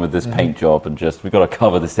ball rolling with this Mm-hmm. paint job and just we've got to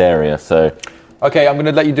cover this area. So Okay, I'm going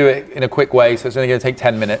to let you do it in a quick way, so it's only going to take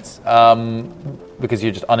 10 minutes because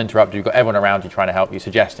you're just uninterrupted. You've got everyone around you trying to help you,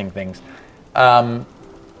 suggesting things.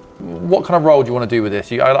 What kind of role do you want to do with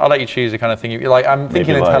this? I'll let you choose the kind of thing you like. I'm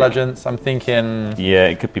thinking Maybe like- intelligence. I'm thinking yeah,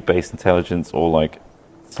 it could be base intelligence or like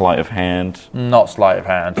sleight of hand. not sleight of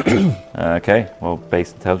hand. Okay, well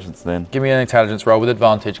base intelligence then. Give me an intelligence roll with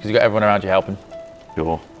advantage because you've got everyone around you helping.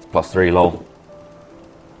 Sure. +3 lol.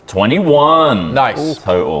 21. Nice.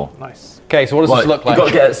 Total. Nice. Okay, so what does this look like?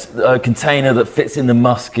 You've got to get a container that fits in the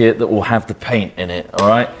musket that will have the paint in it, all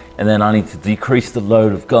right? And then I need to decrease the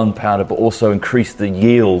load of gunpowder, but also increase the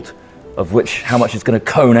yield of how much it's going to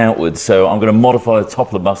cone outwards. So I'm going to modify the top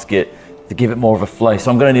of the musket to give it more of a flay.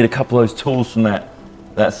 So I'm going to need a couple of those tools from that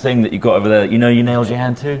thing that you got over there. You know you nailed your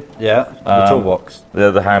hand to? Yeah, the toolbox.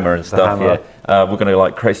 The hammer and stuff, hammer. yeah. We're going to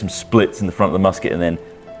like create some splits in the front of the musket and then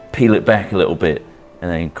peel it back a little bit and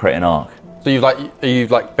then create an arc. So are you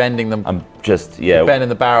like bending them, I'm just, yeah. bending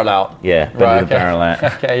the barrel out? Yeah, bending Right, the okay. barrel out.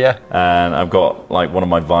 Okay, yeah. And I've got like one of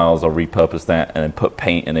my vials. I'll repurpose that and then put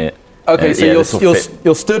paint in it. Okay, And, so yeah, this'll fit.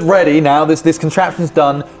 you're stood ready now. This contraption's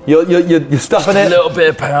done. You're stuffing a it. little bit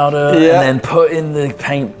of powder Yeah. and then put in the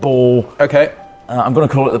paintball. Okay. I'm going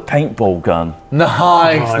to call it the paintball gun.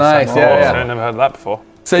 Nice. I've Yeah. never heard of that before.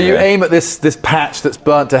 So you Yeah. aim at this patch that's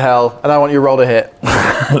burnt to hell, and I want you to roll to hit.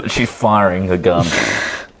 She's firing the gun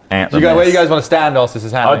at the Where do you mess. guys want to stand whilst this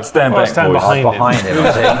is happening? I'd stand Well, back, stand boys. behind him. Behind him,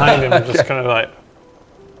 I think. Behind him, just kind of like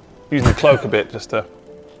using the cloak a bit, just to.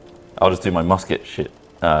 I'll just do my musket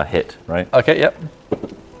hit, right? Okay, yep.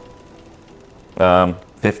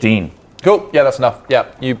 15. Cool. Yeah, that's enough. Yeah,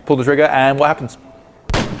 you pull the trigger, and what happens?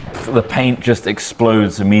 The paint just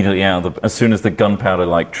explodes immediately out of as soon as the gunpowder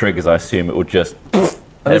like triggers. I assume it will just.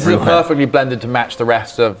 And this is everywhere. perfectly blended to match the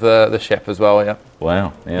rest of the ship as well. Yeah.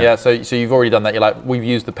 Wow. Yeah. Yeah. So you've already done that. You're like, we've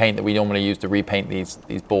used the paint that we normally use to repaint these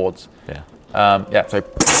boards. Yeah. Yeah. So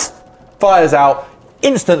fires out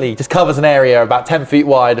instantly, just covers an area about 10 feet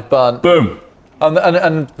wide of burnt. Boom. And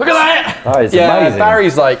look at that! That is Yeah, amazing.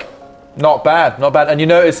 Barry's like, not bad. And you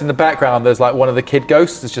notice in the background, there's like one of the kid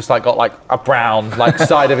ghosts has just like got like a brown like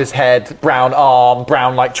side of his head, brown arm,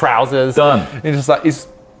 brown like trousers. Done. He's just like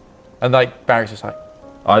and like Barry's just like,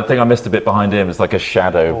 I think I missed a bit behind him. It's like a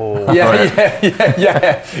shadow.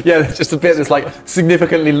 Yeah. There's just a bit that's like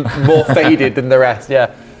significantly more faded than the rest.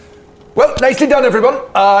 Yeah. Well, nicely done, everyone.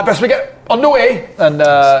 Best we get on the way. And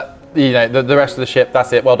the rest of the ship.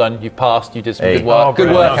 That's it. Well done. You've passed. You did some good work.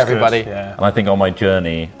 Good work, everybody. Yeah. And I think on my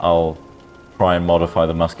journey, I'll try and modify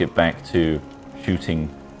the musket back to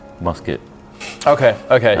shooting musket. Okay.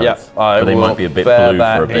 Yeah. But they might be a bit blue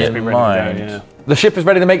for a bit. Be ready to go, yeah. The ship is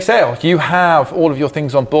ready to make sail. You have all of your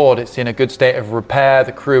things on board. It's in a good state of repair.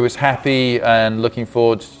 The crew is happy and looking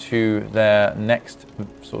forward to their next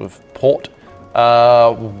sort of port.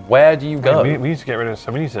 Where do you go? We need to get rid of.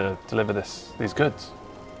 So we need to deliver these goods.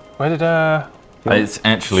 Where did It's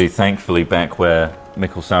actually, thankfully, back where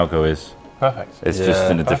Mikkel Salgo is. Perfect. It's just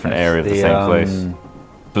in a different area of the same place.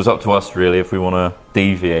 It was up to us, really, if we want to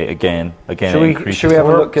deviate again. Should we have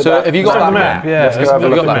a look at So that? have you got that map? Yeah, Let's go have a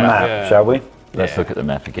look at the map, yeah. shall we? Let's look at the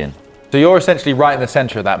map again. So you're essentially right in the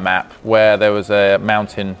center of that map where there was a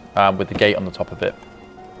mountain with the gate on the top of it.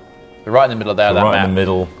 You're right in the middle of there, that Right map. in the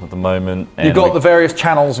middle at the moment. You've got the various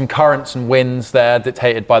channels and currents and winds there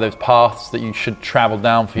dictated by those paths that you should travel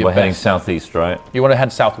down for your We're heading best. southeast, right? You want to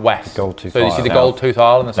head southwest. Goldtooth So you see Isle. the Goldtooth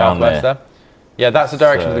Isle in the Down southwest there. there? Yeah, that's the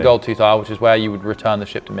direction of the So- Goldtooth Isle, which is where you would return the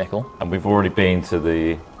ship to Mikkel. And we've already been to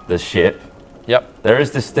the ship. Yep. There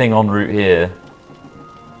is this thing en route here.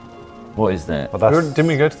 What is that? Well, Didn't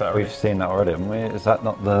we go to that already? We've seen that already, haven't we? Is that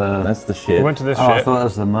not the... That's the ship. We went to this I ship. thought that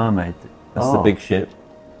was the mermaid. That's the big ship.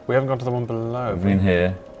 We haven't gone to the one below. We've been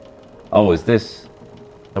here. Oh, is this?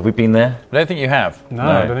 Have we been there? I don't think you have. No,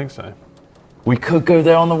 No. I don't think so. We could go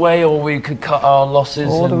there on the way, or we could cut our losses.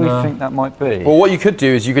 What do and, we think that might be? Well, what you could do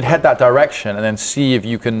is you could head that direction and then see if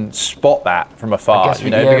you can spot that from afar. I guess you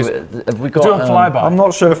know, because have we got? Do a flyby. I'm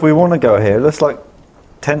not sure if we want to go here. It looks like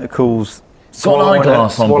tentacles Got an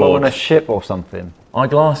eyeglass on swallowing board. a ship or something.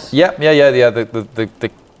 Eyeglass. yeah.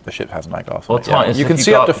 The ship has an eyeglass. Well, on it, yeah. Titus, You if can you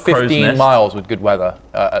see go up to up Crow's 15 Nest- miles with good weather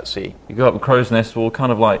at sea. You go up Crow's Nest. We'll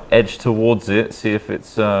kind of like edge towards it, see if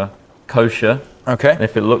it's kosher. Okay. And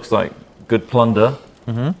if it looks like good plunder,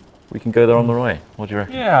 we can go there on the way. What do you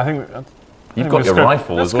reckon? Yeah, I think You've got your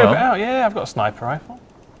rifle let's as well. Scope it out. Yeah, I've got a sniper rifle.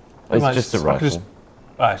 It's Might just a I could rifle. it's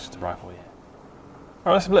just a rifle. Yeah. All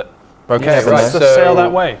right, let's flip. Okay, Let's right. sail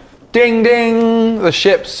that way. Ding ding! The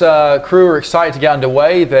ship's crew are excited to get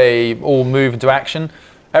underway. They all move into action.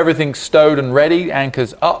 Everything's stowed and ready.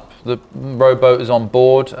 Anchor's up. The rowboat is on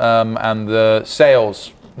board, and the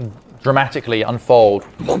sails dramatically unfold.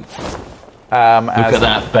 Look at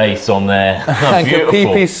that face on there. And Beautiful.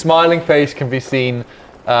 Kapipi's smiling face can be seen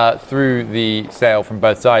through the sail from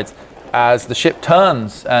both sides as the ship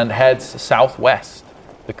turns and heads southwest.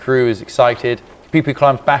 The crew is excited. Kapipi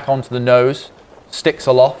climbs back onto the nose, sticks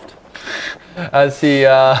aloft as he,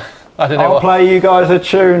 I don't know I'll what. play you guys a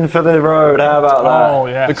tune for the road. How about that? Oh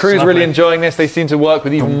yeah. The crew's really enjoying this. They seem to work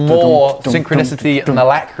with even more synchronicity and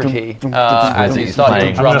alacrity as he started playing.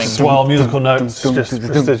 I'm drumming. gonna swell musical notes. Just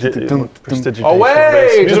prestigitation.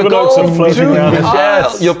 Away to musical the notes are gold floating to around. the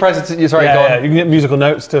isle. Your presence. Sorry, go Yeah, on. you can get musical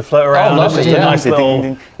notes to float around. lovely, It's just yeah. a nice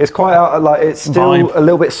little. It's quite like it's still Vibe. a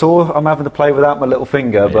little bit sore. I'm having to play without my little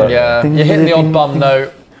finger, but Yeah, you're hitting the odd bum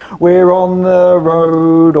note. We're on the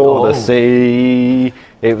road or the sea.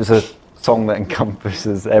 It was a song that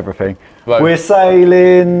encompasses everything. Right. We're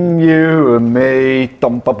sailing, you and me.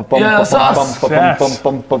 Yeah, that's us. Yes.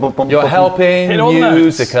 You're helping Hit all the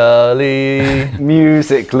notes. musically.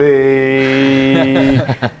 musically.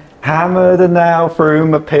 Hammer the nail through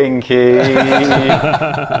my pinky.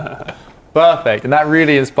 Perfect, and that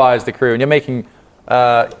really inspires the crew. And you're making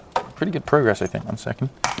pretty good progress, I think. 1 second.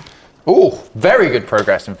 Oh, very good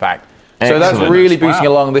progress, in fact. So that's Excellent. really boosting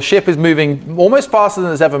Wow. along. The ship is moving almost faster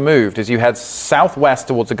than it's ever moved as you head southwest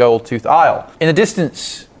towards the Goldtooth Isle. In the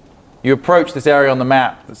distance, you approach this area on the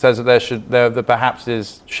map that says that there perhaps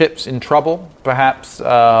is ships in trouble, perhaps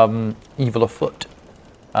evil afoot.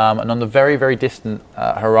 And on the very, very distant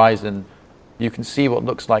horizon, you can see what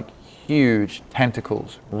looks like huge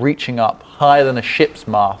tentacles reaching up higher than a ship's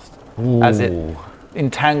mast as it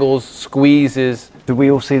entangles, squeezes. Do we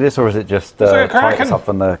all see this, or is it just like a Titus kraken. up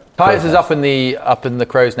on the? Titus is up in the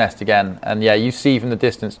crow's nest again, and yeah, you see from the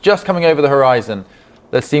distance, just coming over the horizon,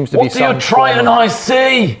 there seems to be What do some you try and I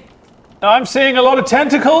see? I'm seeing a lot of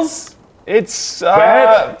tentacles. It's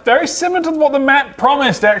very similar to what the map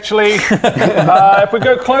promised, actually. If we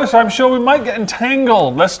go closer, I'm sure we might get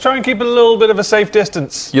entangled. Let's try and keep a little bit of a safe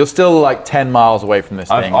distance. You're still like 10 miles away from this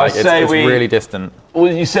I- thing. I Like, say it's we- really distant. Well,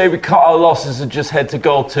 you say we cut our losses and just head to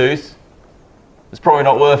Goldtooth. It's probably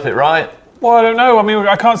not worth it, right? Well, I don't know. I mean,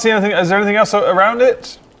 I can't see anything. Is there anything else around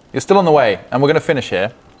it? You're still on the way, and we're going to finish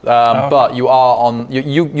here. but you are on.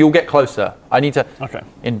 You'll get closer. I need to. Okay.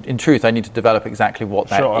 In truth, I need to develop exactly what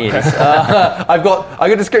that Sure, is. okay. I've got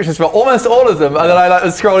descriptions for almost all of them, and then I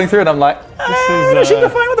was scrolling through, and I'm like, I should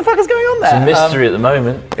define what the fuck is going on there. It's a mystery at the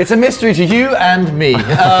moment. It's a mystery to you and me.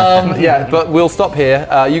 Yeah, but we'll stop here.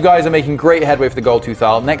 You guys are making great headway for the Goldtooth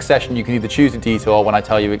Isle. Next session, you can either choose a detour when I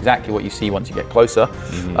tell you exactly what you see once you get closer,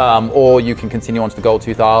 or you can continue on to the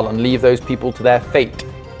Goldtooth Isle and leave those people to their fate.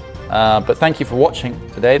 But thank you for watching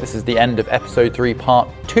today. This is the end of episode 3, part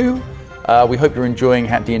 2. We hope you're enjoying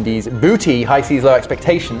Hat D&D's Booty, High Seas, Low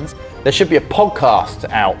Expectations. There should be a podcast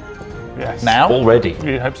out now. Already.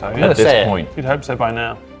 You'd hope so. At Yeah. this point. You'd hope so by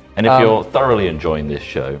now. And if you're thoroughly enjoying this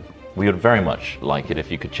show, we would very much like it if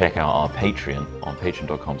you could check out our Patreon on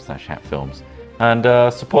patreon.com/hatfilms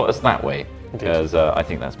and support us that way, because I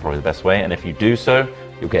think that's probably the best way. And if you do so,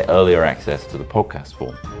 you'll get earlier access to the podcast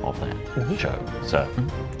form of that show. So,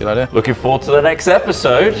 Good idea. looking forward to the next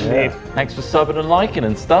episode. Thanks for subbing and liking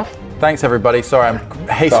and stuff. Thanks, everybody. Sorry, I'm hastily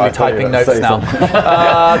Sorry, I thought you typing were notes gonna say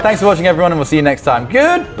now. Thanks for watching, everyone, and we'll see you next time.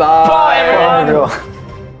 Goodbye. Bye, everyone. Everyone.